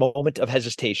 without a moment of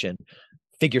hesitation,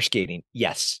 figure skating.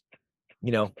 Yes.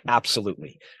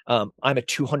 Absolutely. I'm a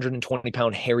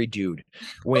 220-pound hairy dude.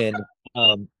 When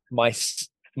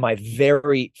my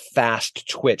very fast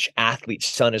twitch athlete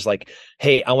son is like,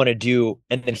 hey, I want to do,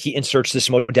 and then he inserts this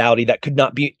modality that could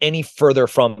not be any further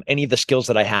from any of the skills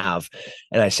that I have.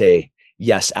 And I say,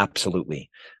 yes, absolutely.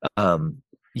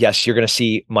 Yes, you're going to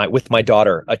see with my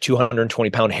daughter, a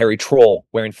 220-pound hairy troll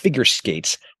wearing figure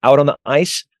skates out on the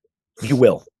ice. You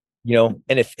will,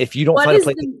 and if you don't find a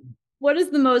place. What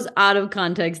is the most out of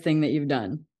context thing that you've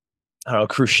done? I don't know,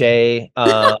 crochet,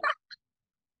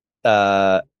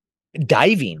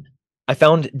 diving. I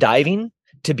found diving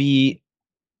to be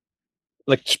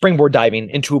like springboard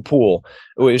diving into a pool.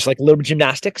 It was like a little bit of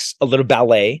gymnastics, a little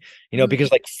ballet,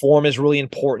 because like form is really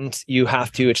important.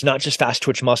 It's not just fast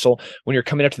twitch muscle. When you're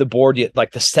coming up to the board,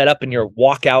 like the setup and your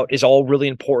walkout is all really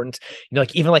important.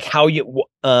 Like even like how you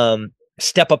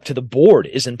step up to the board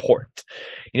is important.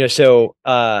 So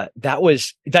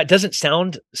that doesn't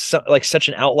sound like such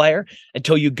an outlier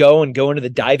until you go into the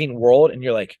diving world and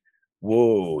you're like,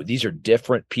 whoa, these are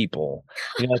different people.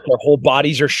 Like their whole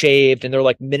bodies are shaved and they're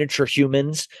like miniature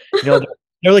humans. They're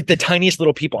like the tiniest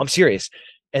little people. I'm serious.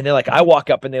 And they're like, I walk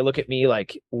up and they look at me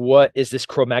like, what is this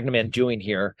Cro-Magnon man doing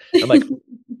here? I'm like,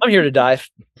 I'm here to dive.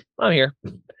 I'm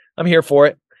here for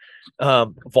it.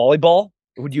 Volleyball.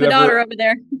 Would you ever? Daughter over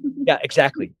there. Yeah,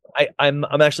 exactly. I'm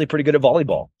actually pretty good at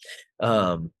volleyball.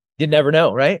 You never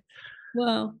know, right?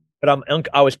 Wow. But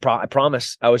I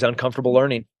promise I was uncomfortable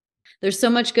learning. There's so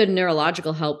much good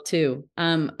neurological help too.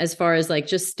 As far as like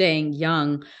just staying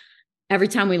young, every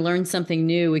time we learn something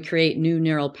new, we create new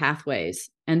neural pathways.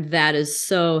 And that is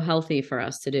so healthy for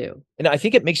us to do. And I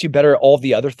think it makes you better at all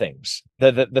the other things,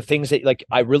 the things that like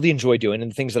I really enjoy doing,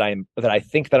 and the things that I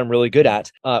think that I'm really good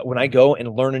at. When I go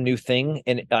and learn a new thing,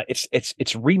 and it's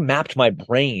remapped my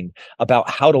brain about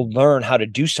how to learn how to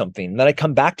do something. And then I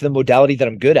come back to the modality that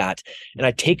I'm good at, and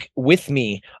I take with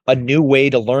me a new way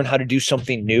to learn how to do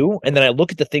something new. And then I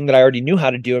look at the thing that I already knew how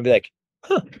to do and be like,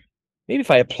 maybe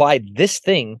if I applied this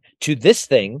thing to this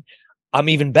thing, I'm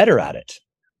even better at it.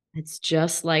 It's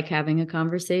just like having a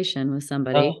conversation with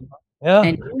somebody. Yeah.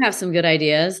 And you have some good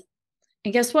ideas.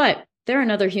 And guess what? They're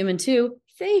another human too.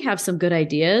 They have some good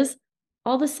ideas.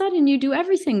 All of a sudden you do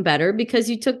everything better because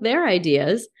you took their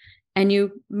ideas and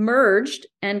you merged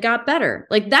and got better.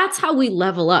 Like that's how we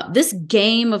level up. This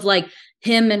game of like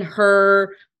him and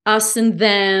her, us and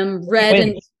them, red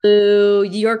and blue,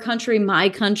 your country, my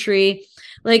country.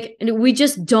 Like we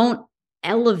just don't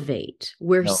elevate.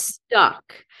 We're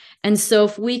stuck. And so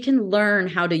if we can learn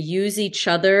how to use each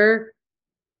other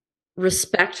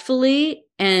respectfully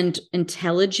and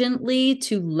intelligently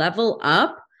to level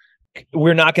up.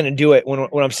 We're not going to do it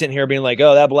when I'm sitting here being like,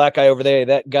 oh, that black guy over there,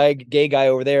 that gay guy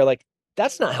over there. Like,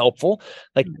 that's not helpful.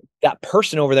 Like that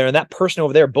person over there and that person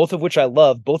over there, both of which I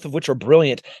love, both of which are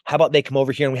brilliant. How about they come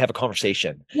over here and we have a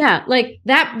conversation? Yeah. Like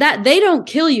that they don't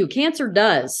kill you. Cancer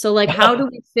does. So like, how do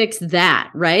we fix that?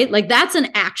 Right. Like that's an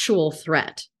actual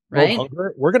threat. Right.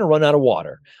 We're going to run out of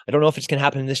water. I don't know if it's going to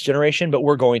happen in this generation, but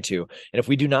we're going to. And if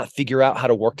we do not figure out how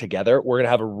to work together, we're going to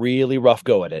have a really rough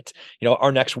go at it.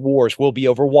 Our next wars will be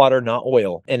over water, not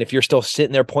oil. And if you're still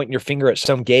sitting there pointing your finger at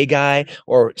some gay guy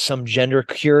or some gender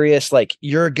curious, like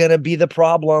you're going to be the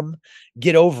problem.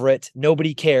 Get over it.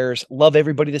 Nobody cares. Love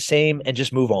everybody the same and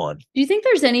just move on. Do you think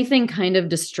there's anything kind of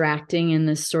distracting in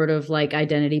this sort of like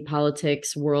identity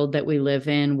politics world that we live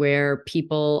in where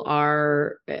people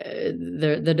are,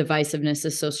 the divisiveness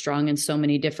is so strong in so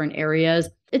many different areas?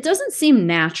 it doesn't seem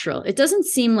natural. It doesn't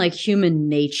seem like human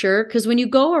nature. Because when you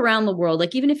go around the world,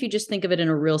 like even if you just think of it in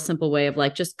a real simple way of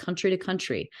like just country to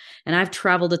country, and I've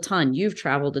traveled a ton, you've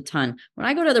traveled a ton. When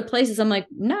I go to other places, I'm like,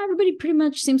 no, everybody pretty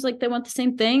much seems like they want the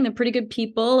same thing. They're pretty good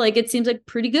people. Like it seems like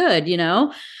pretty good, you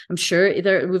know? I'm sure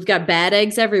we've got bad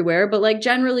eggs everywhere, but like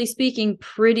generally speaking,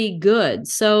 pretty good.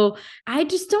 So I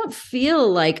just don't feel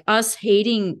like us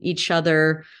hating each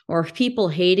other or people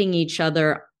hating each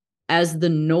other as the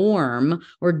norm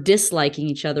or disliking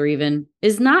each other even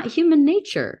is not human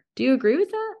nature. Do you agree with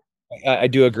that? I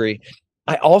do agree.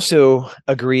 I also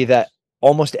agree that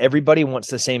almost everybody wants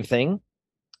the same thing,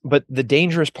 but the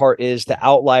dangerous part is the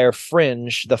outlier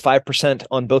fringe, the 5%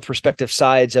 on both respective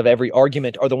sides of every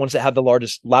argument are the ones that have the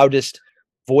loudest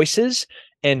voices.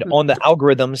 And on the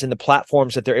algorithms and the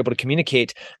platforms that they're able to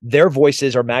communicate, their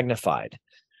voices are magnified.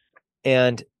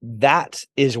 And that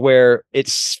is where it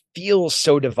feels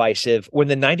so divisive when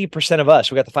the 90% of us,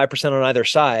 we got the 5% on either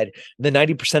side, the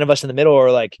 90% of us in the middle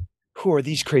are like, who are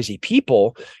these crazy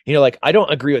people? You know, like, I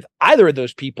don't agree with either of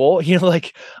those people. You know,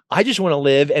 like, I just want to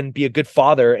live and be a good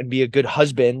father and be a good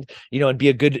husband, you know, and be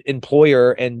a good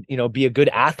employer and, you know, be a good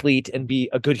athlete and be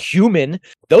a good human.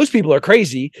 Those people are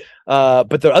crazy.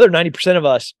 But the other 90% of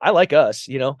us, I like us,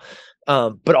 you know.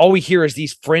 But all we hear is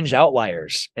these fringe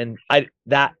outliers, and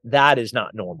that is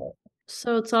not normal.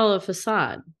 So it's all a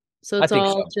facade. So it's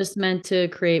all just meant to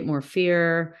create more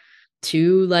fear,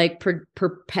 to like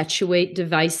perpetuate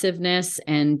divisiveness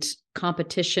and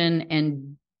competition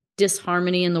and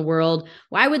disharmony in the world.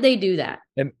 Why would they do that?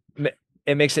 And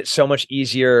it makes it so much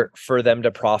easier for them to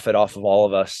profit off of all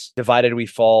of us. Divided we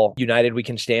fall, united we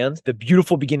can stand. The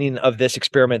beautiful beginning of this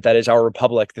experiment that is our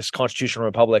republic, this constitutional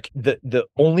republic, the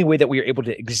only way that we were able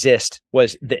to exist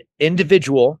was the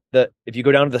individual. If you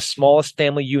go down to the smallest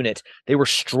family unit, they were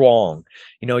strong.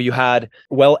 You know, you had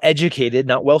well-educated,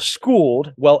 not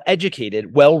well-schooled,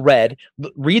 well-educated, well-read.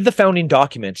 Read the founding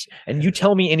documents, and you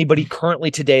tell me anybody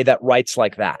currently today that writes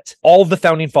like that. All of the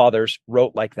founding fathers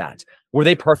wrote like that. Were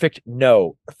they perfect?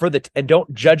 No. And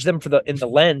don't judge them in the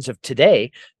lens of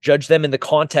today. Judge them in the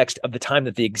context of the time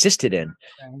that they existed in.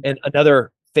 Right. And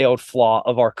another failed flaw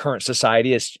of our current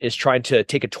society is trying to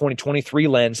take a 2023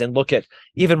 lens and look at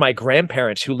even my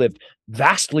grandparents who lived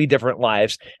vastly different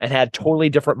lives and had totally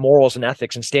different morals and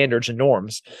ethics and standards and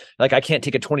norms. Like, I can't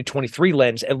take a 2023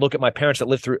 lens and look at my grandparents that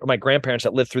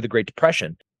lived through the Great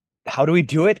Depression. How do we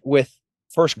do it? With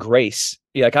first grace.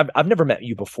 Yeah, like I've never met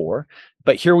you before,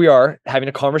 but here we are having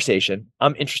a conversation.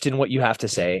 I'm interested in what you have to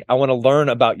say. I want to learn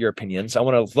about your opinions. I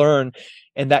want to learn,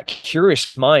 and that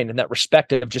curious mind and that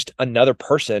respect of just another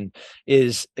person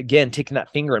is, again, taking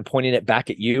that finger and pointing it back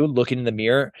at you, looking in the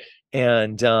mirror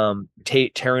and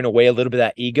tearing away a little bit of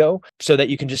that ego so that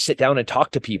you can just sit down and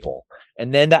talk to people.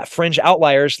 And then that fringe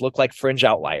outliers look like fringe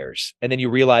outliers. And then you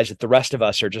realize that the rest of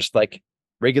us are just like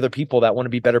regular people that want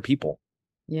to be better people.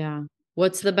 Yeah.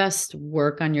 What's the best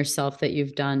work on yourself that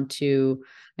you've done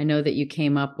I know that you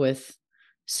came up with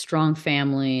strong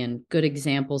family and good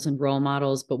examples and role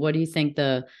models, but what do you think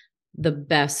the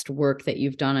best work that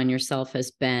you've done on yourself has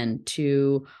been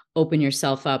to open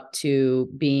yourself up to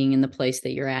being in the place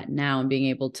that you're at now and being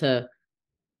able to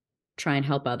try and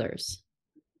help others?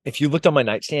 If you looked on my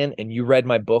nightstand and you read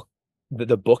my book,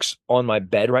 the books on my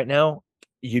bed right now,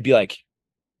 you'd be like,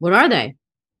 what are they?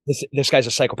 This guy's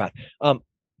a psychopath.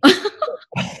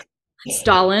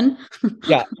 Stalin.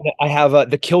 Yeah, I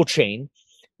have the Kill Chain,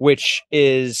 which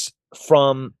is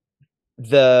from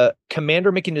the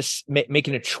commander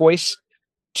making a choice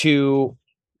to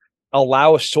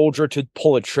allow a soldier to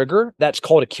pull a trigger. That's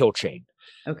called a kill chain.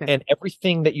 Okay. And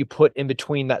everything that you put in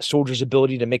between that soldier's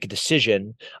ability to make a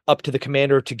decision up to the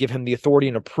commander to give him the authority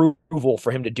and approval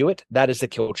for him to do it, that is the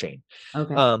kill chain.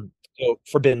 Okay. So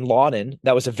for Bin Laden,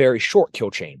 that was a very short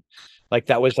kill chain. Like,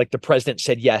 that was like the president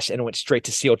said yes and it went straight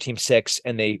to SEAL Team 6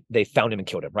 and they found him and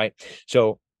killed him, right?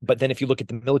 So, but then if you look at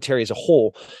the military as a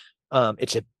whole,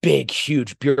 it's a big,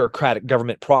 huge bureaucratic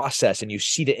government process, and you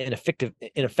see the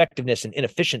ineffectiveness and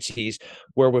inefficiencies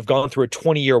where we've gone through a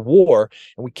 20-year war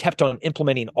and we kept on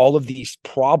implementing all of these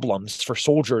problems for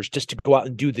soldiers just to go out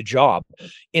and do the job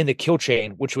in the kill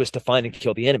chain, which was to find and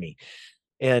kill the enemy.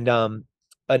 And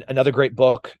another great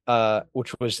book,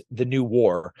 which was The New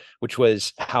War, which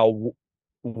was how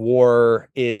war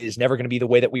is never going to be the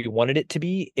way that we wanted it to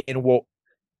be.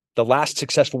 The last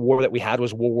successful war that we had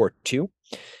was World War II.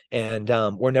 And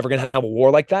we're never going to have a war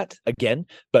like that again,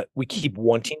 but we keep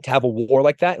wanting to have a war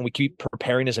like that. And we keep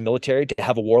preparing as a military to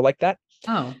have a war like that.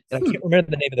 Oh, and I can't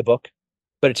remember the name of the book,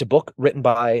 but it's a book written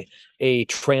by a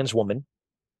trans woman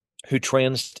who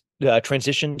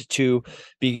transitioned to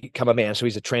become a man. So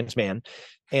he's a trans man.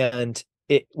 And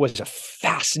it was a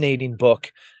fascinating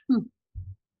book.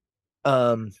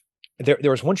 There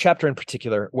was one chapter in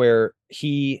particular where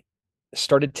he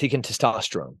started taking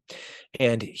testosterone,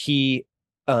 and he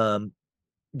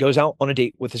goes out on a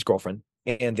date with his girlfriend,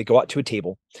 and they go out to a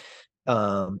table,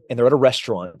 and they're at a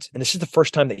restaurant, and this is the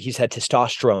first time that he's had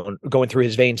testosterone going through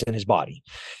his veins in his body.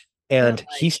 And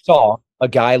he saw a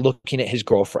guy looking at his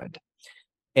girlfriend,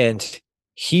 and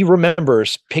he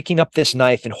remembers picking up this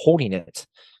knife and holding it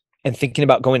and thinking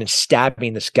about going and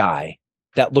stabbing this guy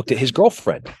that looked at his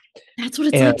girlfriend. That's what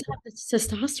it's like to have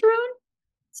testosterone?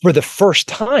 For the first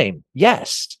time,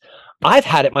 yes. I've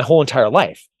had it my whole entire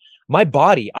life. My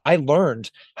body, I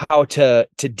learned how to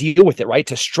deal with it, right?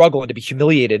 To struggle and to be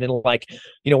humiliated. And like,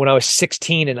 when I was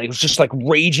 16 and it was just like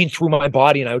raging through my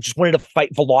body, and I just wanted to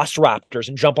fight velociraptors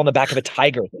and jump on the back of a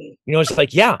tiger. It's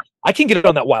like, yeah, I can get it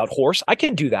on that wild horse. I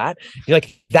can do that.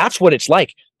 That's what it's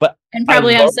like. But and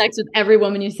probably have sex with every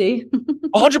woman you see.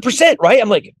 100%, right? I'm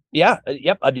like, yeah,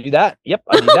 yep, I do that. Yep,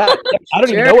 I do that. Yep, I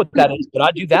don't even know what that is, but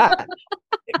I do that.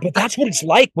 But that's what it's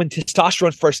like when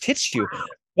testosterone first hits you.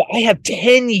 But I have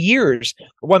 10 years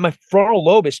where my frontal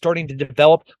lobe is starting to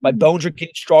develop. My bones are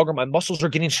getting stronger. My muscles are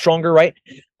getting stronger, right?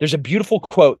 There's a beautiful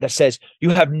quote that says, "You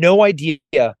have no idea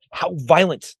how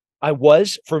violent I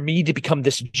was for me to become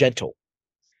this gentle."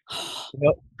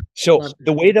 So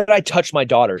the way that I touch my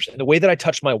daughters, and the way that I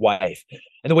touch my wife,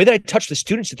 and the way that I touch the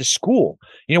students at the school,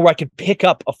 where I can pick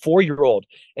up a 4-year-old,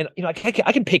 and I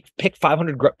can pick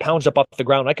 500 pounds up off the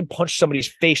ground. I can punch somebody's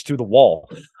face through the wall.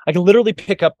 I can literally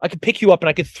pick you up and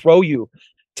I could throw you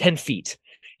 10 feet,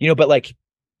 but like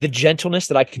the gentleness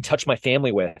that I can touch my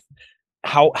family with,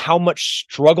 how much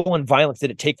struggle and violence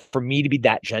did it take for me to be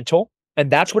that gentle? And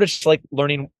that's what it's like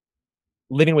living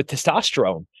with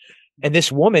testosterone. And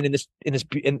this woman in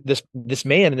this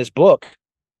man in this book,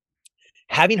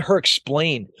 having her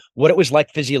explain what it was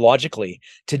like physiologically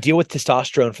to deal with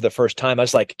testosterone for the first time, I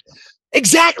was like,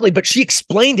 exactly. But she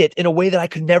explained it in a way that I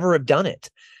could never have done it,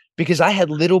 because I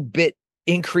had little bit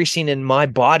increasing in my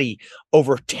body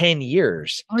over 10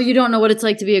 years. Oh, you don't know what it's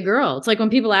like to be a girl. It's like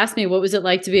when people ask me, what was it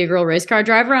like to be a girl race car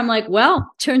driver? I'm like,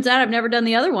 well, turns out I've never done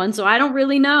the other one, so I don't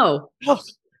really know. Oh.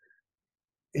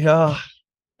 Yeah.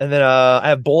 And then I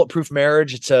have Bulletproof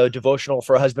Marriage. It's a devotional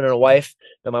for a husband and a wife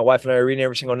that my wife and I are reading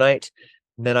every single night.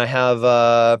 And then I have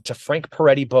it's a Frank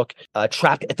Peretti book,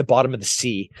 Trapped at the Bottom of the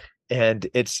Sea. And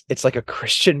it's like a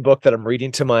Christian book that I'm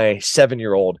reading to my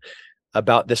 7-year-old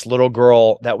about this little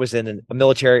girl that was in a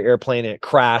military airplane and it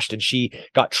crashed, and she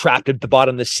got trapped at the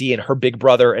bottom of the sea, and her big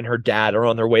brother and her dad are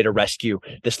on their way to rescue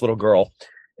this little girl.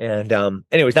 And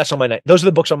anyways, that's on my night. Those are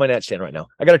the books on my nightstand right now.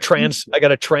 I got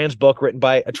a trans book written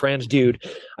by a trans dude.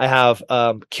 I have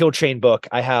Kill Chain book.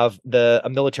 I have a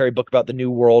military book about the new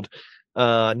world,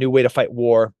 new way to fight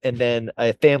war, and then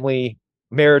a family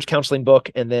marriage counseling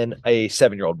book, and then a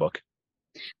 7-year-old book.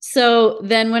 So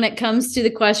then when it comes to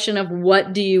the question of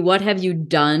what have you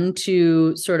done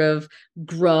to sort of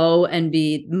grow and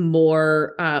be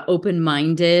more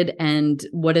open-minded, and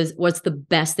what's the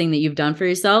best thing that you've done for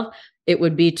yourself? It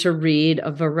would be to read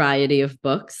a variety of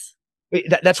books.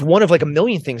 That's one of like a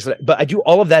million things, but I do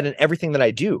all of that in everything that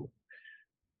I do.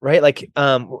 Right. Like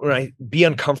when I be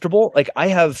uncomfortable, like I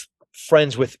have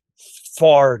friends with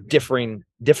far differing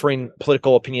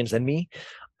political opinions than me.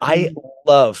 I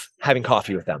love having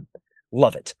coffee with them.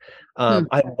 Love it.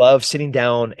 I love sitting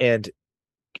down and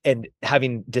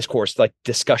having discourse, like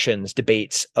discussions,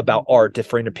 debates about our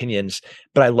different opinions.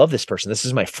 But I love this person. This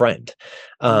is my friend.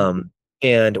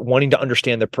 And wanting to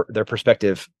understand their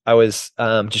perspective. I was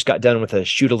just got done with a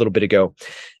shoot a little bit ago,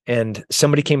 and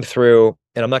somebody came through,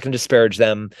 and I'm not going to disparage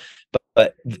them,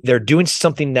 but they're doing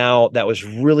something now that was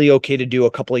really okay to do a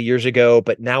couple of years ago,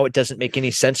 but now it doesn't make any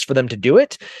sense for them to do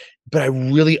it. But I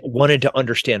really wanted to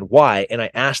understand why. And I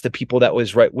asked the people that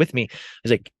was right with me, I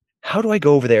was like, how do I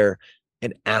go over there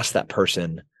and ask that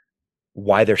person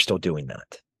why they're still doing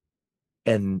that?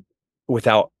 And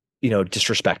without,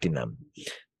 disrespecting them.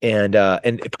 And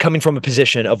coming from a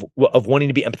position of wanting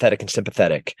to be empathetic and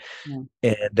sympathetic,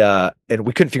 and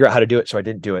we couldn't figure out how to do it, so I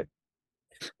didn't do it.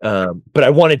 But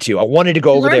I wanted to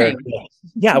go over there.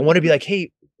 Yeah, I want to be like,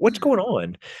 hey, what's going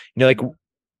on? Like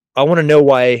I want to know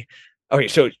why. Okay,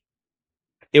 so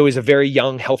it was a very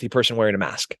young, healthy person wearing a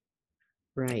mask,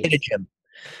 right, in a gym,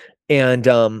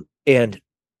 and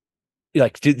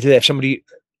like, do they have somebody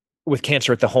with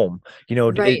cancer at the home?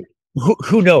 Right.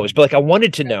 Who knows? But like, I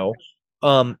wanted to know.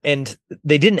 And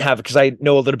they didn't have it because I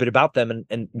know a little bit about them,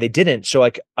 and they didn't. So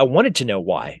like, I wanted to know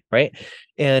why. Right.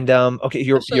 And, okay.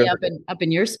 You're up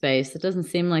in your space. It doesn't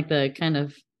seem like the kind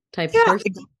of type of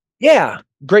person. Yeah.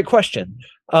 Great question.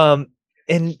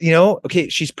 And, okay,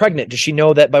 she's pregnant. Does she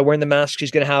know that by wearing the mask,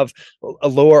 she's going to have a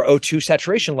lower O2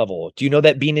 saturation level? Do you know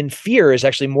that being in fear is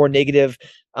actually more negative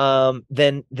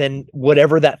than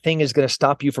whatever that thing is going to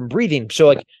stop you from breathing? So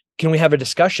like, can we have a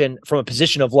discussion from a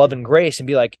position of love and grace and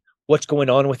be like, what's going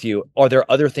on with you? Are there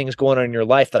other things going on in your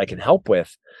life that I can help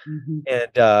with? Mm-hmm.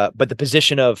 And, but the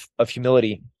position of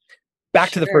humility,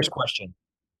 back to the first question,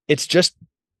 it's just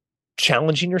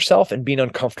challenging yourself and being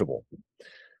uncomfortable.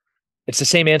 It's the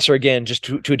same answer again, just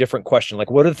to a different question.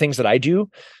 Like, what are the things that I do?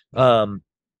 I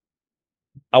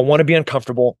want to be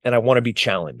uncomfortable and I want to be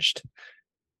challenged.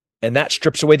 And that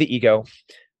strips away the ego.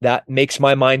 That makes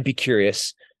my mind be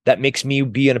curious. That makes me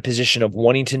be in a position of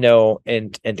wanting to know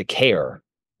and to care.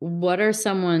 What are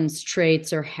someone's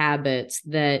traits or habits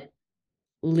that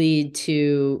lead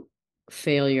to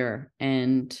failure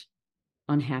and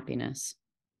unhappiness?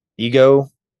 Ego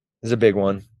is a big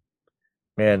one.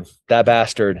 Man, that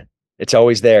bastard. It's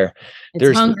always there.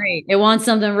 It's hungry. It wants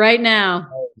something right now.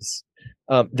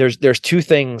 There's two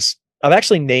things. I've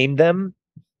actually named them.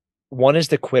 One is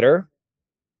the quitter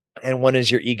and one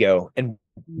is your ego. And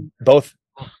both,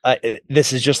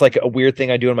 this is just like a weird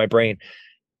thing I do in my brain.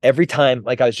 Every time,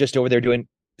 like I was just over there doing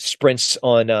sprints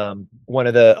on one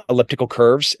of the elliptical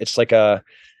curves. It's like a,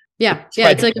 it's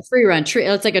like a free run.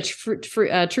 It's like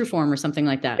a true form or something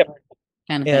like that. Yep.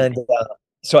 Kind of thing. And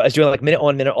so I was doing like minute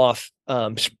on, minute off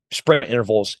sprint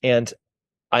intervals, and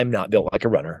I'm not built like a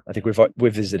runner. I think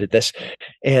we've visited this,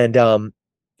 and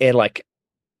like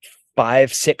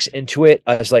 5, 6 into it,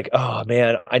 I was like, oh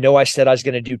man, I know I said I was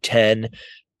going to do 10,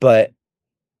 but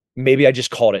maybe I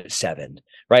just called it 7,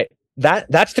 right?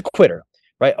 That's the quitter,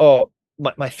 right? Oh,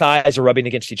 my thighs are rubbing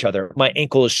against each other. My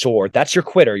ankle is sore. That's your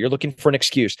quitter. You're looking for an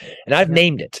excuse, and I've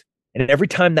named it. And every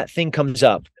time that thing comes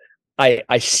up,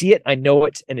 I see it, I know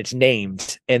it, and it's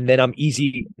named, and then I'm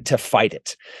easy to fight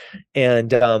it.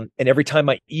 And every time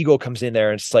my ego comes in there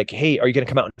and it's like, hey, are you going to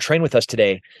come out and train with us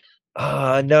today?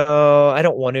 No, I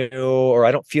don't want to, or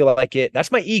I don't feel like it.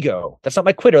 That's my ego. That's not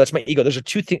my quitter. That's my ego. Those are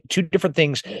two different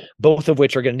things, both of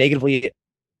which are going to negatively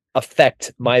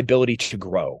affect my ability to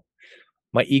grow.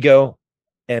 My ego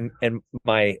and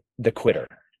the quitter.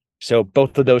 So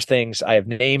both of those things I have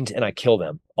named, and I kill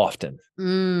them often.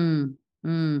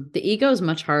 The ego is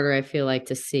much harder, I feel like,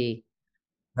 to see.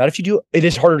 Not if you do. It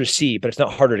is harder to see, but it's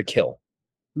not harder to kill.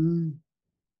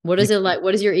 What is it like?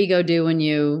 What does your ego do when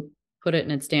you put it in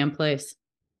its damn place?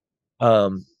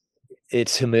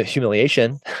 It's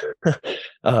humiliation.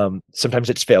 Sometimes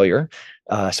it's failure.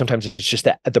 Sometimes it's just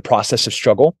the process of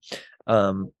struggle.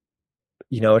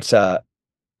 It's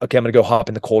okay, I'm going to go hop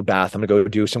in the cold bath. I'm going to go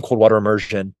do some cold water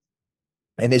immersion.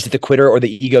 And is it the quitter or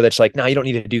the ego that's like, no, you don't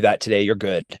need to do that today. You're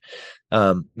good.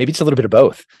 Maybe it's a little bit of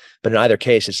both, but in either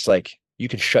case, it's like, you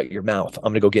can shut your mouth. I'm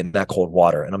going to go get in that cold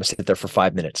water and I'm going to sit there for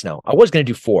 5 minutes. Now I was going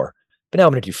to do 4, but now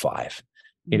I'm going to do 5,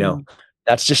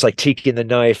 that's just like taking the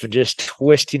knife and just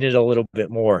twisting it a little bit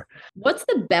more. What's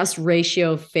the best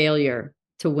ratio of failure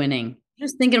to winning?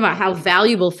 Just thinking about how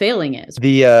valuable failing is.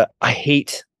 I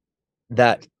hate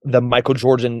that the Michael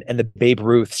Jordan and the Babe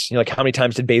Ruths, like how many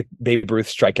times did Babe Ruth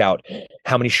strike out?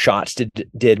 How many shots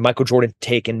did Michael Jordan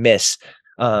take and miss?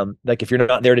 Like if you're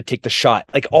not there to take the shot,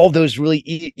 like all those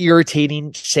really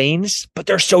irritating sayings, but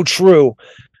they're so true.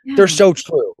 Yeah. They're so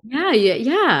true.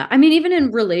 Yeah. I mean, even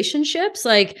in relationships,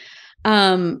 like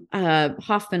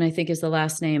Hoffman, I think is the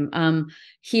last name.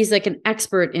 He's like an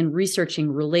expert in researching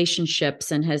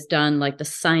relationships and has done like the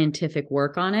scientific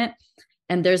work on it.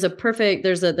 And there's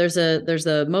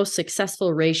a most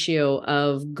successful ratio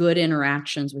of good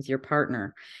interactions with your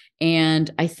partner. And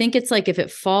I think it's like if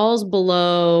it falls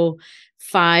below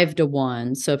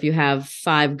 5-1. So if you have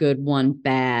 5 good, 1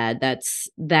 bad, that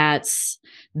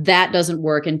doesn't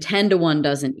work. And 10-1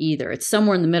 doesn't either. It's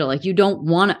somewhere in the middle. Like you don't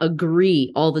want to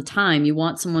agree all the time. You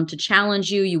want someone to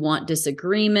challenge you. You want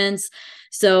disagreements.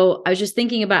 So I was just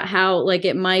thinking about how like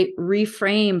it might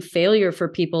reframe failure for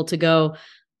people to go,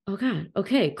 oh God,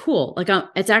 okay, cool. Like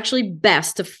it's actually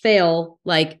best to fail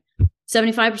like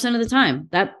 75% of the time.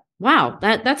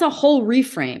 That's a whole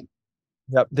reframe.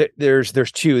 Yep. There's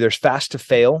 2. There's fast to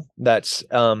fail. That's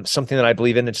something that I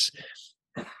believe in. It's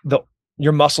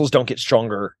your muscles don't get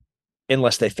stronger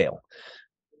unless they fail.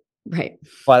 Right.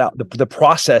 Flat out. The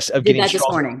process of getting that stronger.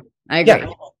 This morning. I agree.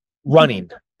 Yeah,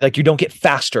 running. Like you don't get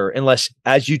faster unless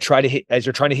as you're trying to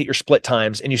hit your split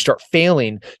times and you start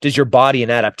failing, does your body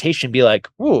and adaptation be like,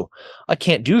 ooh, I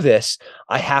can't do this.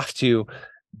 I have to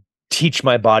teach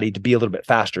my body to be a little bit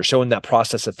faster. So in that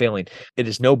process of failing, it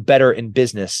is no better in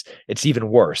business. It's even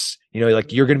worse.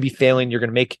 Like you're going to be failing. You're going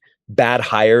to make bad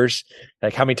hires.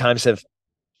 Like how many times have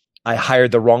I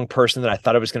hired the wrong person that I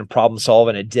thought I was going to problem solve,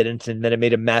 and it didn't. And then it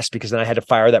made a mess because then I had to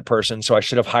fire that person. So I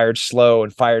should have hired slow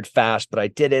and fired fast, but I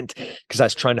didn't because I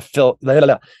was trying to fill.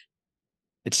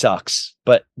 It sucks,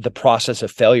 but the process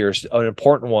of failure is an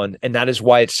important one. And that is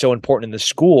why it's so important in the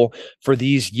school for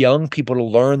these young people to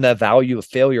learn the value of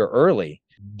failure early,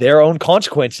 their own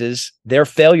consequences, their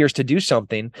failures to do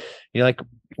something. Like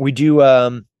we do,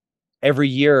 every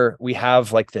year we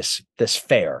have like this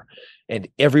fair, and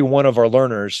every one of our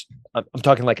learners, I'm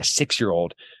talking like a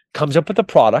 6-year-old, comes up with a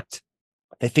product.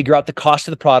 They figure out the cost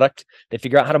of the product. They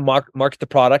figure out how to market the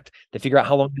product. They figure out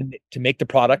how long to make the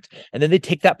product. And then they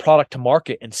take that product to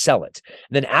market and sell it.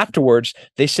 And then afterwards,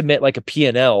 they submit like a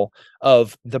P&L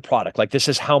of the product. Like, this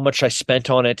is how much I spent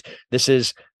on it. This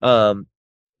is the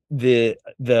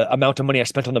amount of money I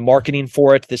spent on the marketing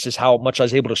for it. This is how much I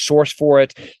was able to source for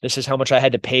it. This is how much I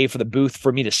had to pay for the booth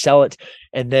for me to sell it.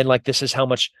 And then like, this is how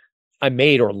much I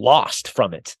made or lost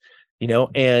from it,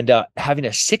 and having a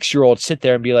 6-year-old sit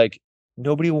there and be like,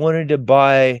 nobody wanted to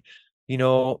buy,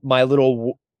 my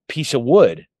little piece of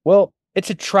wood. Well,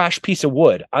 it's a trash piece of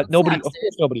wood. Nobody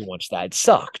wants that. It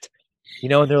sucked,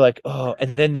 and they're like, oh,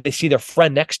 and then they see their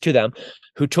friend next to them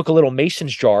who took a little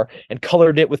Mason's jar and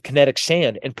colored it with kinetic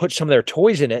sand and put some of their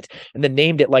toys in it and then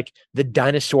named it like the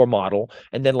dinosaur model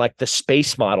and then like the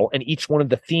space model, and each one of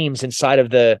the themes inside of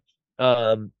the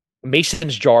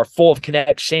Mason's jar full of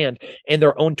kinetic sand and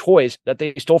their own toys that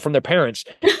they stole from their parents,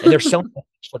 and they're selling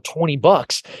for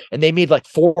 $20, and they made like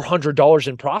 $400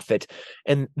 in profit.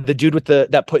 And the dude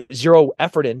that put zero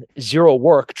effort in, zero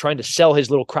work, trying to sell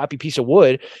his little crappy piece of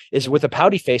wood is with a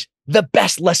pouty face. The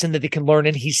best lesson that they can learn,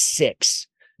 and he's 6.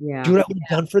 Yeah. Do you know what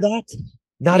I've done for that?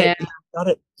 Not at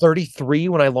 33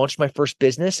 when I launched my first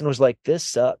business and was like, this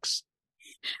sucks.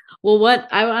 Well,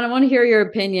 I want to hear your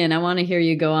opinion. I want to hear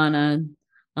you go on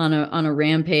a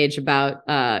rampage about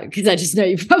because I just know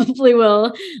you probably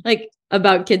will, like,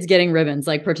 about kids getting ribbons,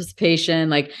 like participation,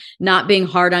 like not being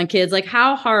hard on kids. Like,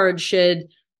 how hard should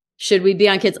we be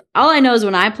on kids? All I know is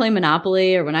when I play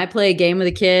Monopoly or when I play a game with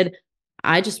a kid,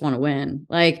 I just want to win.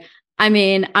 Like, I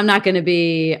mean, I'm not going to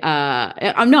be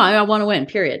I want to win,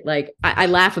 period. Like, I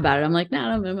laugh about it. I'm like, no,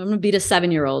 I'm going to beat a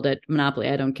 7-year-old at Monopoly.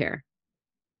 I don't care.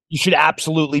 You should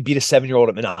absolutely beat a 7-year-old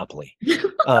at Monopoly.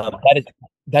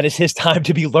 That is his time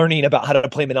to be learning about how to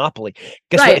play Monopoly.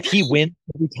 Guess what? If he wins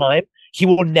every time, he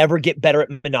will never get better at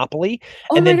Monopoly.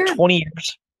 And then 20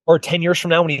 years or 10 years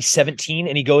from now, when he's 17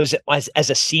 and he goes as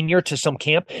a senior to some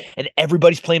camp and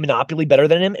everybody's playing Monopoly better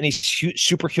than him and he's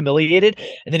super humiliated.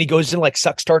 And then he goes in like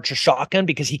suck, start to shotgun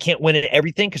because he can't win at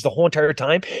everything because the whole entire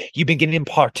time you've been getting him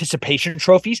participation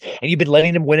trophies and you've been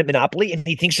letting him win at Monopoly, and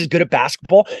he thinks he's good at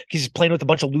basketball because he's playing with a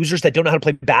bunch of losers that don't know how to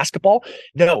play basketball.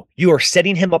 No, you are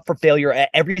setting him up for failure at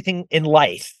everything in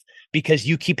life because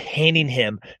you keep handing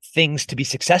him things to be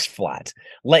successful at.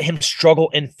 Let him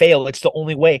struggle and fail. It's the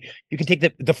only way you can take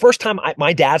the first time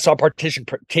my dad saw a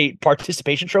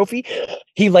participation trophy,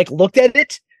 he like looked at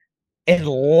it and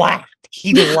laughed.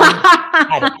 He laughed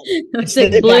at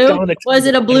it. Blue? Was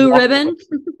it a blue ribbon?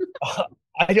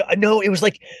 I know it was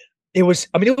like, it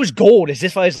was gold, as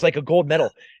if I was like a gold medal.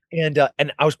 And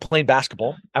I was playing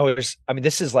basketball.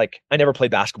 This is like, I never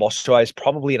played basketball. So I was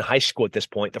probably in high school at this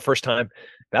point. The first time,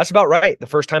 that's about right. The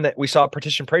first time that we saw a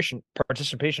participation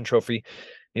trophy,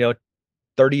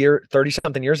 30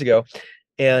 something years ago.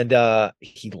 And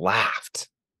he laughed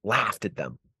at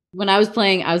them. When I was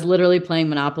playing, I was literally playing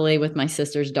Monopoly with my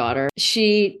sister's daughter.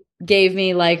 She gave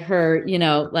me like her,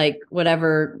 like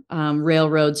whatever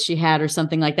railroads she had or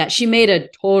something like that. She made a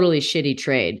totally shitty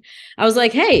trade. I was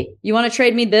like, hey, you want to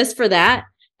trade me this for that?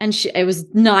 And it was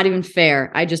not even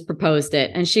fair. I just proposed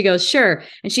it. And she goes, sure.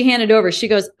 And she handed over. She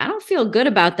goes, I don't feel good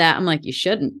about that. I'm like, you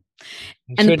shouldn't.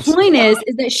 And the point is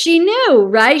that she knew,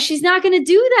 right? She's not going to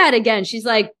do that again. She's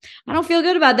like, I don't feel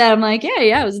good about that. I'm like,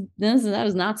 that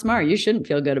was not smart. You shouldn't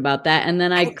feel good about that. And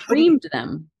then I creamed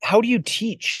them. How do you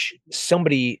teach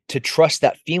somebody to trust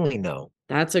that feeling though?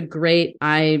 That's a great,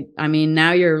 I mean,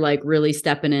 now you're like really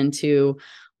stepping into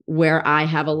where I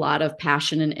have a lot of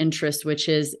passion and interest, which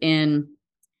is in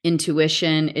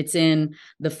intuition. It's in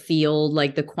the field,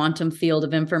 like the quantum field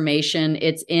of information.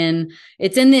 It's in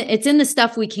the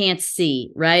stuff we can't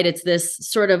see, right? It's this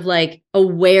sort of like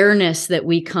awareness that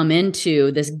we come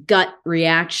into, this gut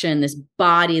reaction, this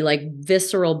body, like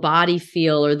visceral body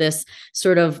feel, or this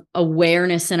sort of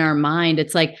awareness in our mind.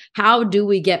 It's like, how do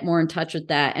we get more in touch with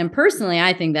that? And personally,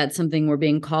 I think that's something we're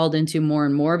being called into more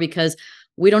and more, because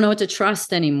we don't know what to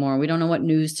trust anymore. We don't know what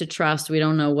news to trust. We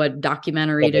don't know what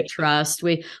documentary to trust.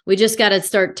 We just got to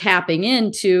start tapping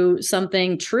into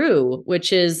something true,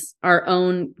 which is our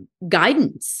own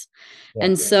guidance. Yeah.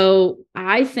 And so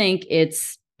I think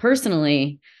it's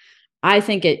personally, I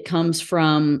think it comes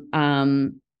from,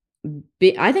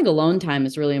 I think alone time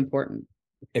is really important.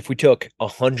 If we took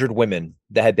 100 women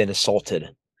that had been assaulted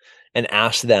and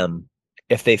asked them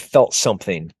if they felt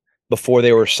something before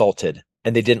they were assaulted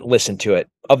and they didn't listen to it,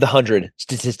 of the 100,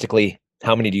 statistically,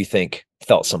 how many do you think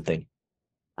felt something?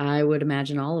 I would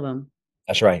imagine all of them.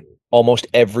 That's right. Almost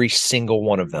every single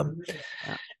one of them.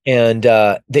 Yeah. And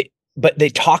they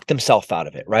talked themselves out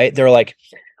of it, right? They're like,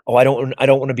 oh, I don't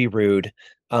want to be rude.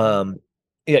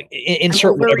 Yeah,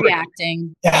 insert whatever.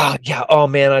 Overreacting. Yeah. Oh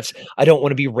man, I don't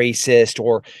want to be racist,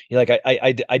 or like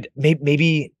I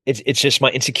maybe it's just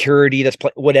my insecurity. That's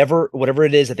whatever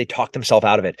it is that they talk themselves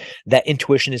out of it. That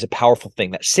intuition is a powerful thing.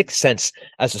 That sixth sense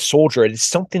as a soldier, it is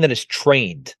something that is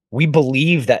trained. We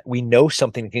believe that we know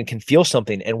something and can feel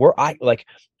something, and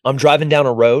I'm driving down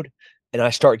a road and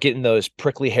I start getting those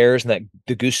prickly hairs and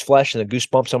the goose flesh and the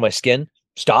goosebumps on my skin.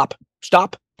 Stop,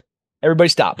 everybody,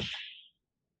 stop.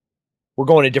 We're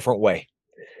going a different way.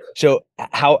 So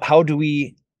how do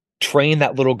we train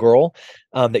that little girl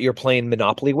that you're playing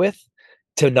Monopoly with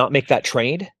to not make that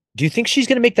trade? Do you think she's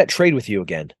going to make that trade with you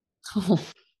again? Oh.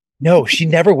 No, she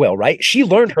never will, right? She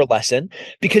learned her lesson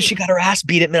because she got her ass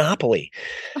beat at Monopoly.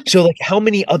 So like, how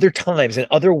many other times and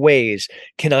other ways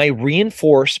can I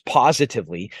reinforce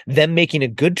positively them making a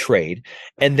good trade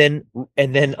and then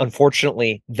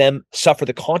unfortunately them suffer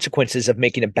the consequences of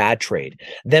making a bad trade,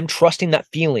 them trusting that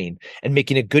feeling and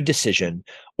making a good decision,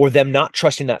 or them not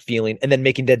trusting that feeling and then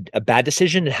making a bad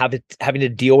decision and having to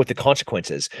deal with the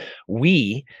consequences.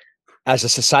 We as a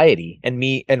society, and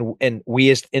we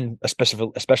as in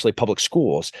especially public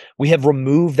schools, we have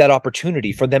removed that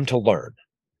opportunity for them to learn,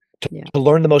 to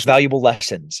learn the most valuable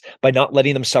lessons by not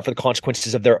letting them suffer the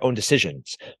consequences of their own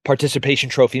decisions. Participation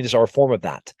trophies are a form of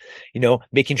that,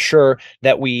 making sure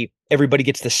that everybody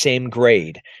gets the same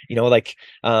grade,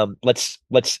 let's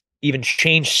even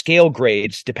change scale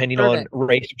grades depending on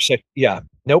race. Yeah.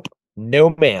 Nope.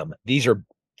 No, ma'am.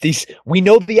 We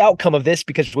know the outcome of this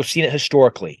because we've seen it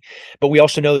historically, but we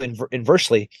also know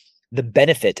inversely the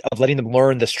benefit of letting them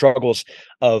learn the struggles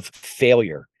of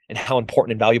failure and how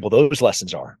important and valuable those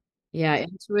lessons are. Yeah,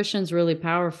 intuition's really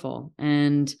powerful.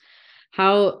 And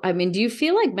do you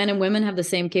feel like men and women have the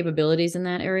same capabilities in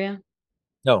that area?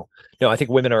 No, I think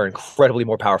women are incredibly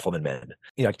more powerful than men.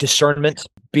 Discernment,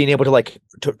 being able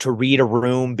to read a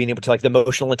room, being able to the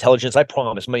emotional intelligence. I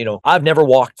promise, I've never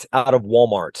walked out of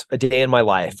Walmart a day in my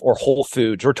life, or Whole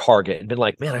Foods or Target, and been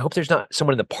like, man, I hope there's not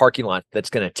someone in the parking lot that's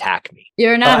going to attack me.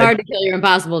 You're not hard to kill. You're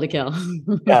impossible to kill.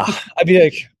 Yeah, I'd be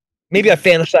like, maybe I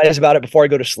fantasize about it before I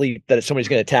go to sleep that somebody's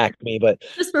going to attack me, but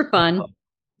just for fun.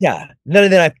 Yeah, none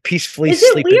of that. I peacefully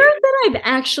sleep. Is it weird that I've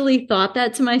actually thought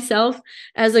that to myself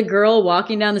as a girl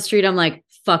walking down the street? I'm like,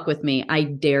 fuck with me. I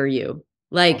dare you.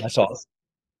 Like, that's awesome.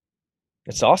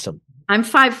 It's awesome. I'm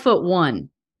 5'1".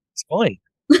 It's fine.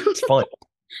 It's fine.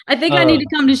 I think I need to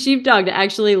come to Sheepdog to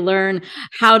actually learn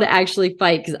how to actually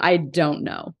fight, because I don't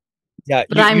know. Yeah,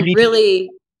 but I'm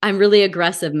really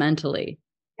aggressive mentally.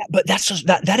 Yeah, but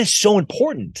that is so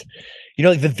important.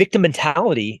 The victim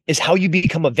mentality is how you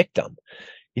become a victim.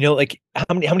 How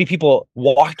many people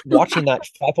watching that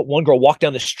 5'1" girl walk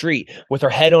down the street with her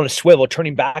head on a swivel,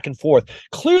 turning back and forth,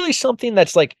 clearly something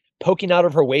that's poking out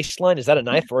of her waistline. Is that a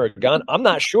knife or a gun? I'm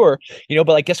not sure,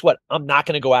 but guess what? I'm not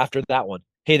going to go after that one.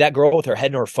 Hey, that girl with her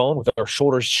head in her phone, with her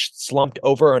shoulders slumped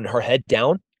over and her head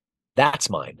down, that's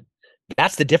mine.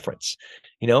 That's the difference,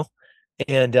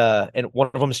 and one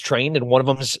of them is trained and one of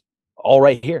them is all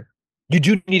right here. You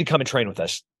do need to come and train with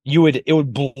us. It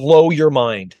would blow your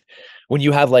mind when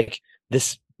you have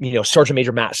this, Sergeant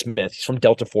Major Matt Smith, he's from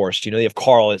Delta Force. They have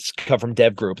Carl, it's come from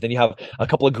Dev Group. Then you have a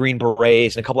couple of Green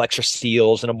Berets and a couple extra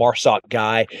SEALs and a MARSOC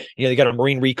guy. They got a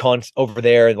Marine Recon over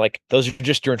there. And those are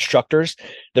just your instructors.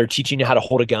 They're teaching you how to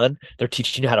hold a gun. They're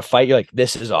teaching you how to fight. You're like,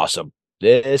 this is awesome.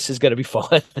 This is going to be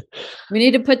fun. We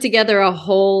need to put together a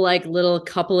whole little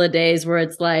couple of days where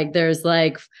it's there's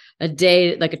a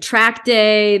day, a track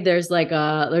day. There's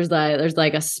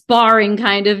a sparring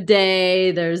kind of day.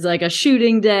 There's a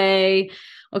shooting day.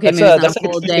 Okay, that's a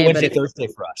Tuesday, Wednesday, Thursday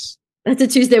for us. That's a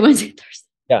Tuesday, Wednesday, Thursday.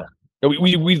 Yeah,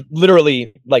 we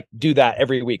literally do that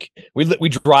every week. We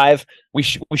drive, we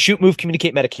shoot, move,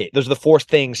 communicate, medicate. Those are the 4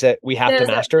 things that we have to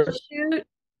master.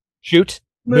 Shoot,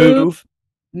 move,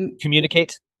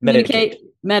 communicate,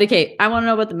 medicate. I want to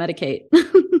know about the medicate.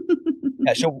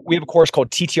 Yeah, so we have a course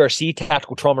called TTRC,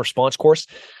 Tactical Trauma Response Course.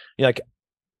 In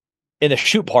the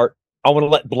shoot part, I want to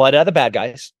let blood out of the bad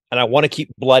guys, and I want to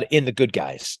keep blood in the good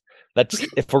guys. That's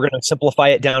if we're going to simplify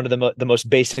it down to the most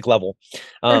basic level.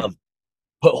 Put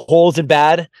holes in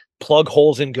bad, plug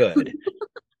holes in good.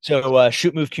 So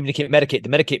shoot, move, communicate, medicate. The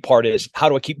medicate part is how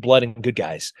do I keep blood in good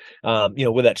guys?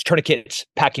 Whether that's tourniquets,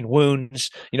 packing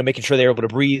wounds, making sure they're able to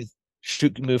breathe.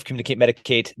 Shoot, move, communicate,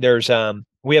 medicate. There's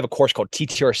we have a course called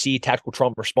TTRC, Tactical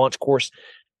Trauma Response Course.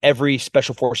 Every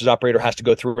special forces operator has to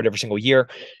go through it every single year,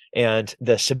 and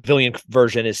the civilian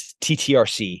version is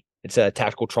TTRC. It's a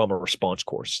Tactical Trauma Response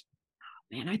Course.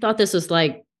 Man, I thought this was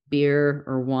like beer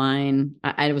or wine.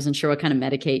 I wasn't sure what kind of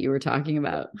medicate you were talking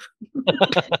about.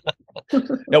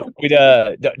 Nope, we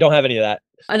don't have any of that.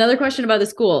 Another question about the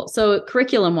school. So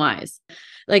curriculum wise,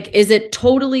 like, is it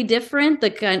totally different,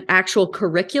 the actual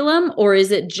curriculum, or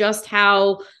is it just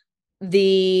how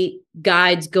the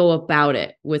guides go about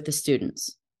it with the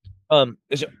students?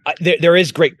 There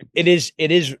is great. It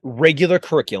is regular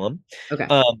curriculum.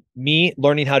 Okay. Me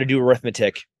learning how to do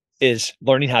arithmetic is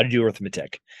learning how to do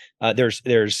arithmetic. There's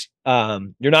you're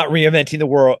not reinventing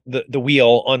the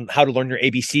wheel on how to learn your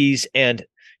ABCs and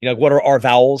what are our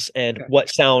vowels and what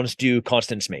sounds do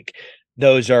consonants make.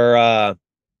 Those are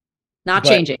not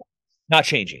changing. Not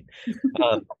changing.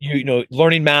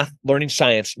 Learning math, learning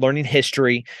science, learning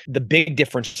history. The big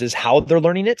difference is how they're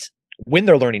learning it, when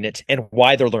they're learning it, and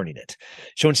why they're learning it.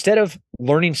 So instead of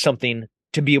learning something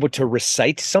to be able to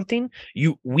recite something,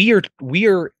 we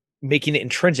are making it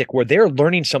intrinsic where they're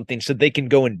learning something so they can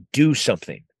go and do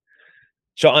something.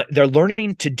 So they're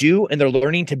learning to do and they're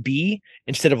learning to be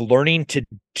instead of learning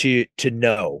to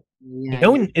know. Yeah.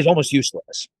 Knowing is almost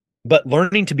useless, but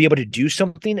learning to be able to do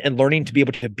something and learning to be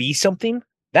able to be something,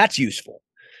 that's useful.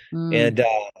 And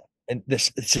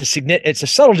it's a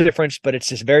subtle difference, but it's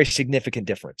this very significant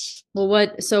difference. Well,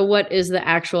 what is the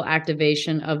actual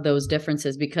activation of those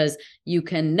differences? Because you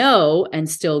can know and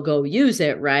still go use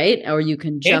it, right? Or you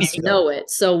can just know it.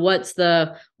 So what's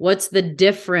the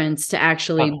difference to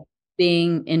actually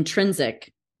being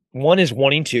intrinsic? One is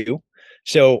wanting to.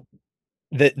 So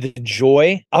the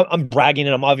joy, I'm bragging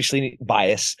and I'm obviously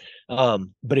biased.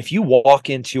 But if you walk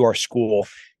into our school,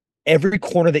 every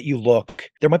corner that you look,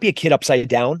 there might be a kid upside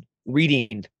down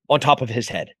reading on top of his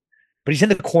head, but he's in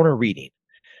the corner reading,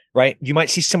 right? You might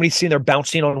see somebody sitting there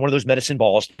bouncing on one of those medicine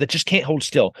balls that just can't hold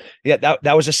still. Yeah,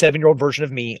 that was a 7-year-old version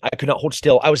of me. I could not hold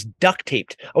still. I was duct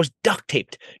taped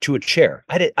to a chair.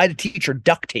 I had a teacher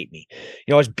duct tape me.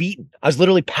 I was beaten. I was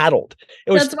literally paddled.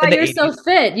 That's why you're so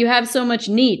fit. You have so much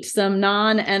NEAT, some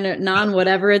non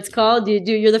whatever it's called.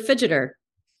 You're the fidgeter.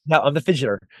 Yeah, I'm the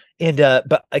fidgeter. And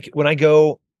but like when I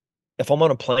go, if I'm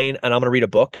on a plane and I'm going to read a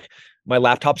book, my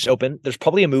laptop's open. There's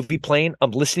probably a movie playing.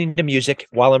 I'm listening to music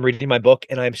while I'm reading my book,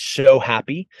 and I'm so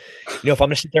happy. If I'm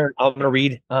going to sit there and I'm going to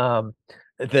read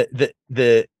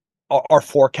our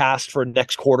forecast for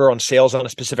next quarter on sales on a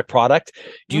specific product,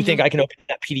 do you think I can open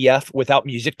that PDF without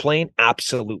music playing?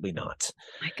 Absolutely not.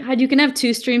 My God, you can have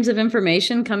 2 streams of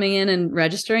information coming in and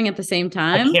registering at the same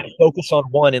time. I can't focus on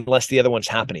one unless the other one's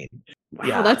happening.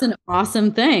 Wow, that's an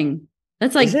awesome thing.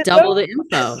 That's like double the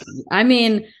info. I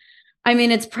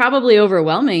mean, it's probably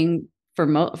overwhelming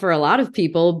for a lot of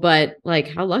people, but like,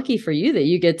 how lucky for you that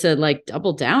you get to like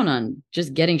double down on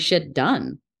just getting shit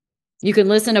done. You can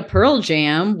listen to Pearl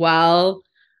Jam while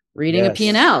reading a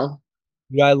P&L.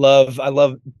 Yeah, I love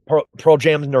Pearl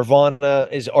Jam. Nirvana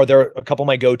are there a couple of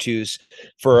my go-tos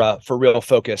for real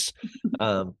focus.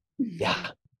 But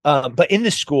in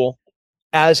this school,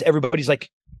 as everybody's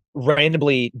like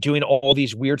randomly doing all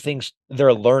these weird things,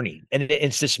 they're learning, and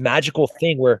it's this magical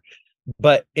thing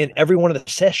but in every one of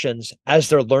the sessions, as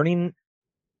they're learning,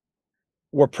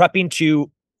 we're prepping to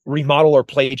remodel our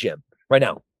play gym right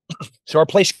now. So our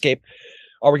playscape,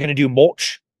 are we going to do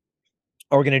mulch?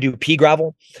 Are we going to do pea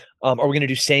gravel? Are we going to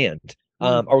do sand?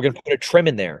 Are we going to put a trim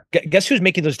in there? Guess who's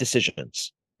making those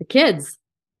decisions? The kids.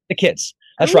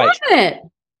 That's right. It.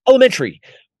 Elementary.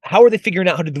 How are they figuring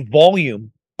out how to do the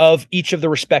volume of each of the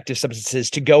respective substances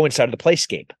to go inside of the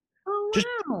playscape? Oh,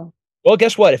 wow. Well,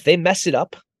 guess what? If they mess it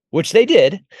up, which they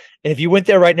did, and if you went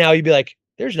there right now, you'd be like,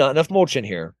 there's not enough mulch in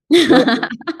here.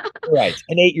 Right.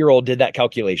 An 8-year-old did that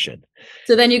calculation.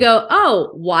 So then you go,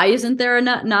 oh, why isn't there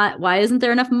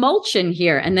enough mulch in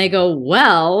here? And they go,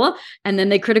 well, and then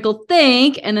they critical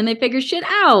think, and then they figure shit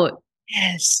out.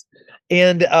 Yes.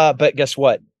 And, but guess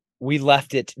what? We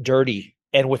left it dirty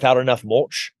and without enough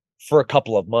mulch for a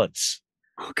couple of months.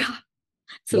 Oh God.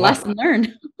 It's a lesson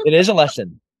learned. It is a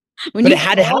lesson. When you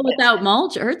fall without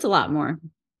mulch, it hurts a lot more.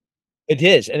 It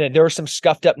is. And then there were some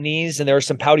scuffed up knees and there were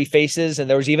some pouty faces and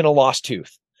there was even a lost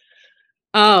tooth.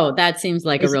 Oh, that seems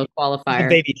like a real It's a qualifier.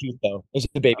 baby tooth, though. It's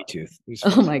a baby tooth.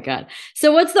 Oh my God.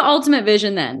 So what's the ultimate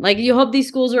vision then? Like you hope these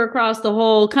schools are across the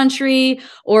whole country,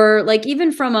 or like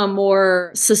even from a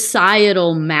more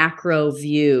societal macro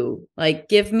view, like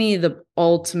give me the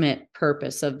ultimate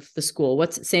purpose of the school.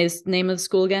 Say the name of the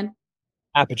school again?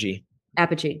 Apogee.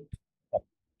 Apogee.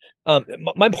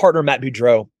 My partner, Matt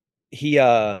Boudreau, he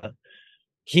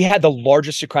had the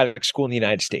largest Socratic school in the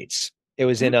United States. It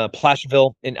was in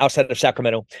Placerville, outside of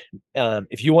Sacramento.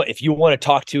 If you want to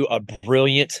talk to a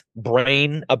brilliant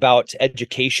brain about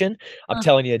education, I'm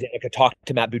telling you, I could talk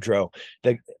to Matt Boudreau.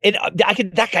 I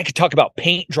could talk about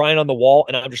paint drying on the wall,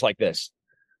 and I'm just like this.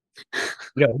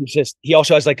 He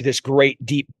also has like this great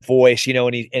deep voice,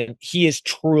 and he is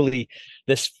truly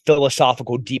this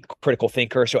philosophical, deep critical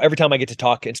thinker. So every time I get to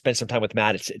talk and spend some time with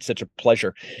Matt, it's such a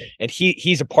pleasure. And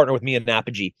he's a partner with me in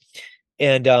Apogee.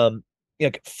 And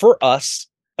for us,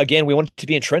 again, we want it to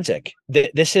be intrinsic.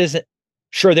 This is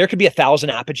sure there could be 1,000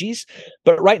 Apogees,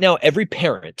 but right now every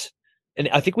parent, and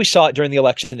I think we saw it during the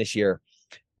election this year,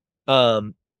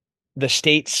 the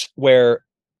states where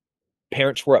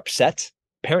parents were upset,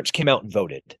 parents came out and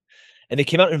voted, and they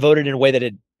came out and voted in a way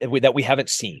that we haven't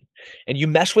seen. And you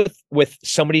mess with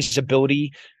somebody's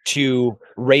ability to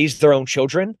raise their own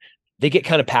children, they get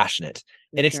kind of passionate.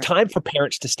 And it's time for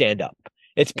parents to stand up.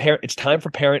 It's time for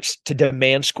parents to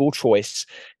demand school choice,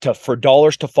 for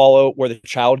dollars to follow where the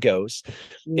child goes.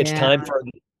 Yeah. It's time for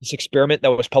this experiment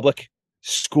that was public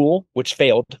school, which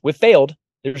failed.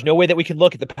 There's no way that we can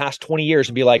look at the past 20 years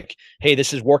and be like, hey,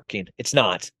 this is working. It's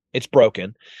not. It's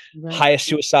broken. Right. Highest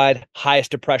suicide,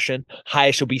 highest depression,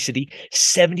 highest obesity.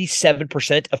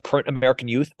 77% of current American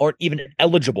youth aren't even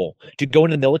eligible to go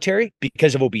into the military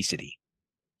because of obesity.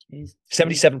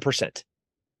 77%.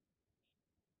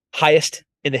 Highest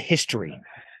in the history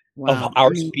of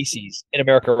our species in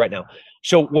America right now.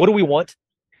 So what do we want?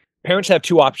 Parents have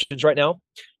two options right now.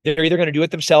 They're either going to do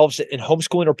it themselves in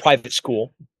homeschooling or private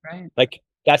school. Right. Like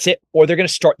that's it. Or they're going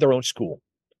to start their own school.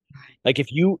 Like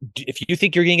if you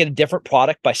think you're going to get a different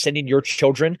product by sending your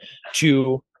children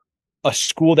to a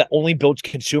school that only builds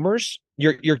consumers,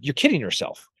 you're kidding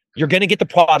yourself. You're going to get the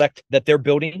product that they're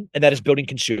building, and that is building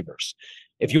consumers.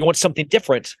 If you want something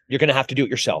different, you're going to have to do it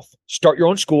yourself. Start your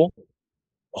own school,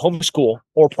 homeschool,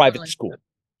 or private school.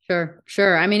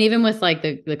 Sure. I mean, even with like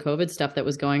the COVID stuff that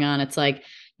was going on, it's like,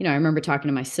 I remember talking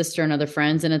to my sister and other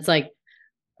friends, and it's like,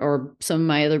 or some of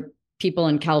my other people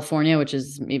in California, which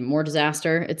is even more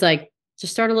disaster. It's like,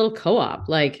 just start a little co-op.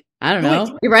 Like, I don't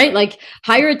know. You're right. Like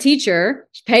hire a teacher,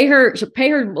 pay her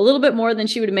a little bit more than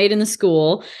she would have made in the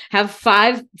school, have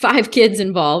five kids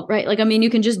involved, right? Like, I mean, you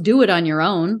can just do it on your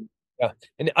own. Yeah.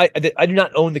 And I do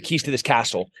not own the keys to this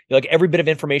castle. Like every bit of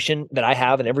information that I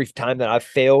have and every time that I've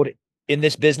failed in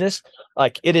this business,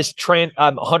 like it is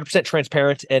I'm 100%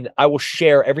 transparent, and I will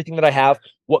share everything that I have,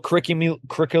 what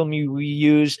curriculum we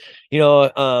use,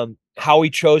 how we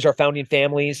chose our founding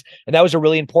families. And that was a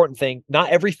really important thing. Not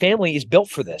every family is built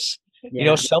for this.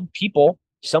 Yeah.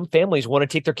 Some families want to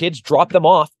take their kids, drop them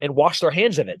off, and wash their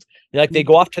hands of it. They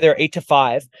go off to their 8 to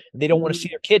 5, and they don't want to see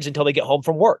their kids until they get home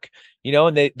from work,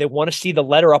 and they want to see the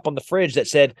letter up on the fridge that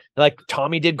said, like,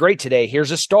 Tommy did great today.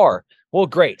 Here's a star. Well,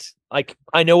 great. Like,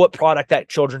 I know what product that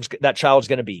child's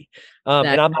going to be. And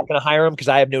I'm not going to hire them because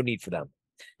I have no need for them.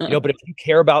 But if you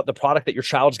care about the product that your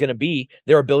child's going to be,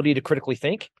 their ability to critically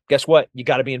think, guess what? You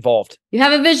got to be involved. You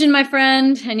have a vision, my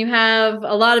friend, and you have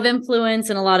a lot of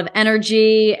influence and a lot of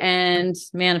energy. And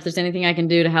man, if there's anything I can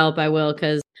do to help, I will.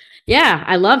 Because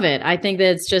I love it. I think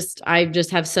that I just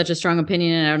have such a strong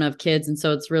opinion, and I don't have kids. And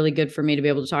so it's really good for me to be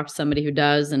able to talk to somebody who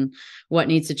does and what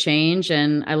needs to change.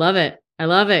 And I love it.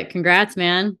 Congrats,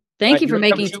 man. Thank you for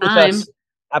making time.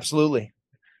 Absolutely.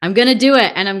 I'm going to do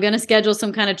it, and I'm going to schedule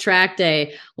some kind of track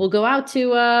day. We'll go out to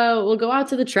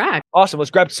the track. Awesome. Let's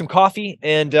grab some coffee.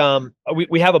 And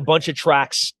we have a bunch of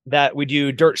tracks that we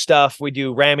do dirt stuff. We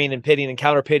do ramming and pitting and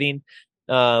counter pitting.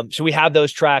 So we have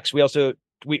those tracks. We also,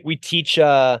 we teach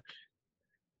EVOC,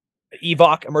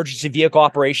 emergency vehicle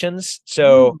operations.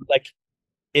 So like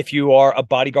if you are a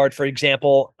bodyguard, for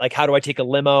example, like how do I take a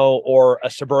limo or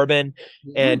a Suburban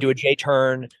and do a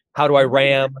J-turn? How do I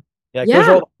ram?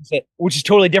 Which is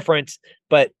totally different,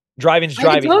 but driving's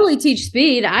driving. I could totally teach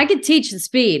speed. I could teach the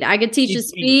speed. I could teach the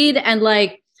speed and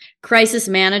like crisis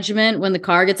management when the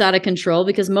car gets out of control,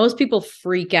 because most people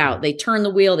freak out. They turn the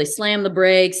wheel, they slam the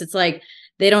brakes. It's like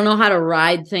they don't know how to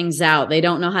ride things out. They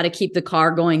don't know how to keep the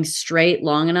car going straight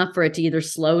long enough for it to either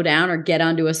slow down or get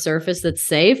onto a surface that's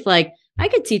safe. Like I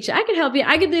could teach you. I could help you.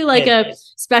 I could do like a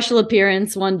special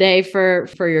appearance one day for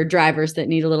your drivers that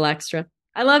need a little extra.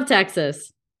 I love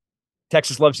Texas.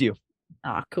 Texas loves you.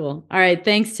 Oh, cool. All right.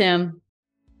 Thanks, Tim.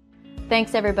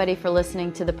 Thanks everybody for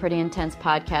listening to the Pretty Intense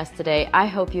podcast today. I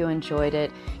hope you enjoyed it.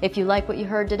 If you like what you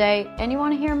heard today and you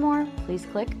want to hear more, please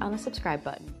click on the subscribe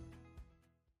button.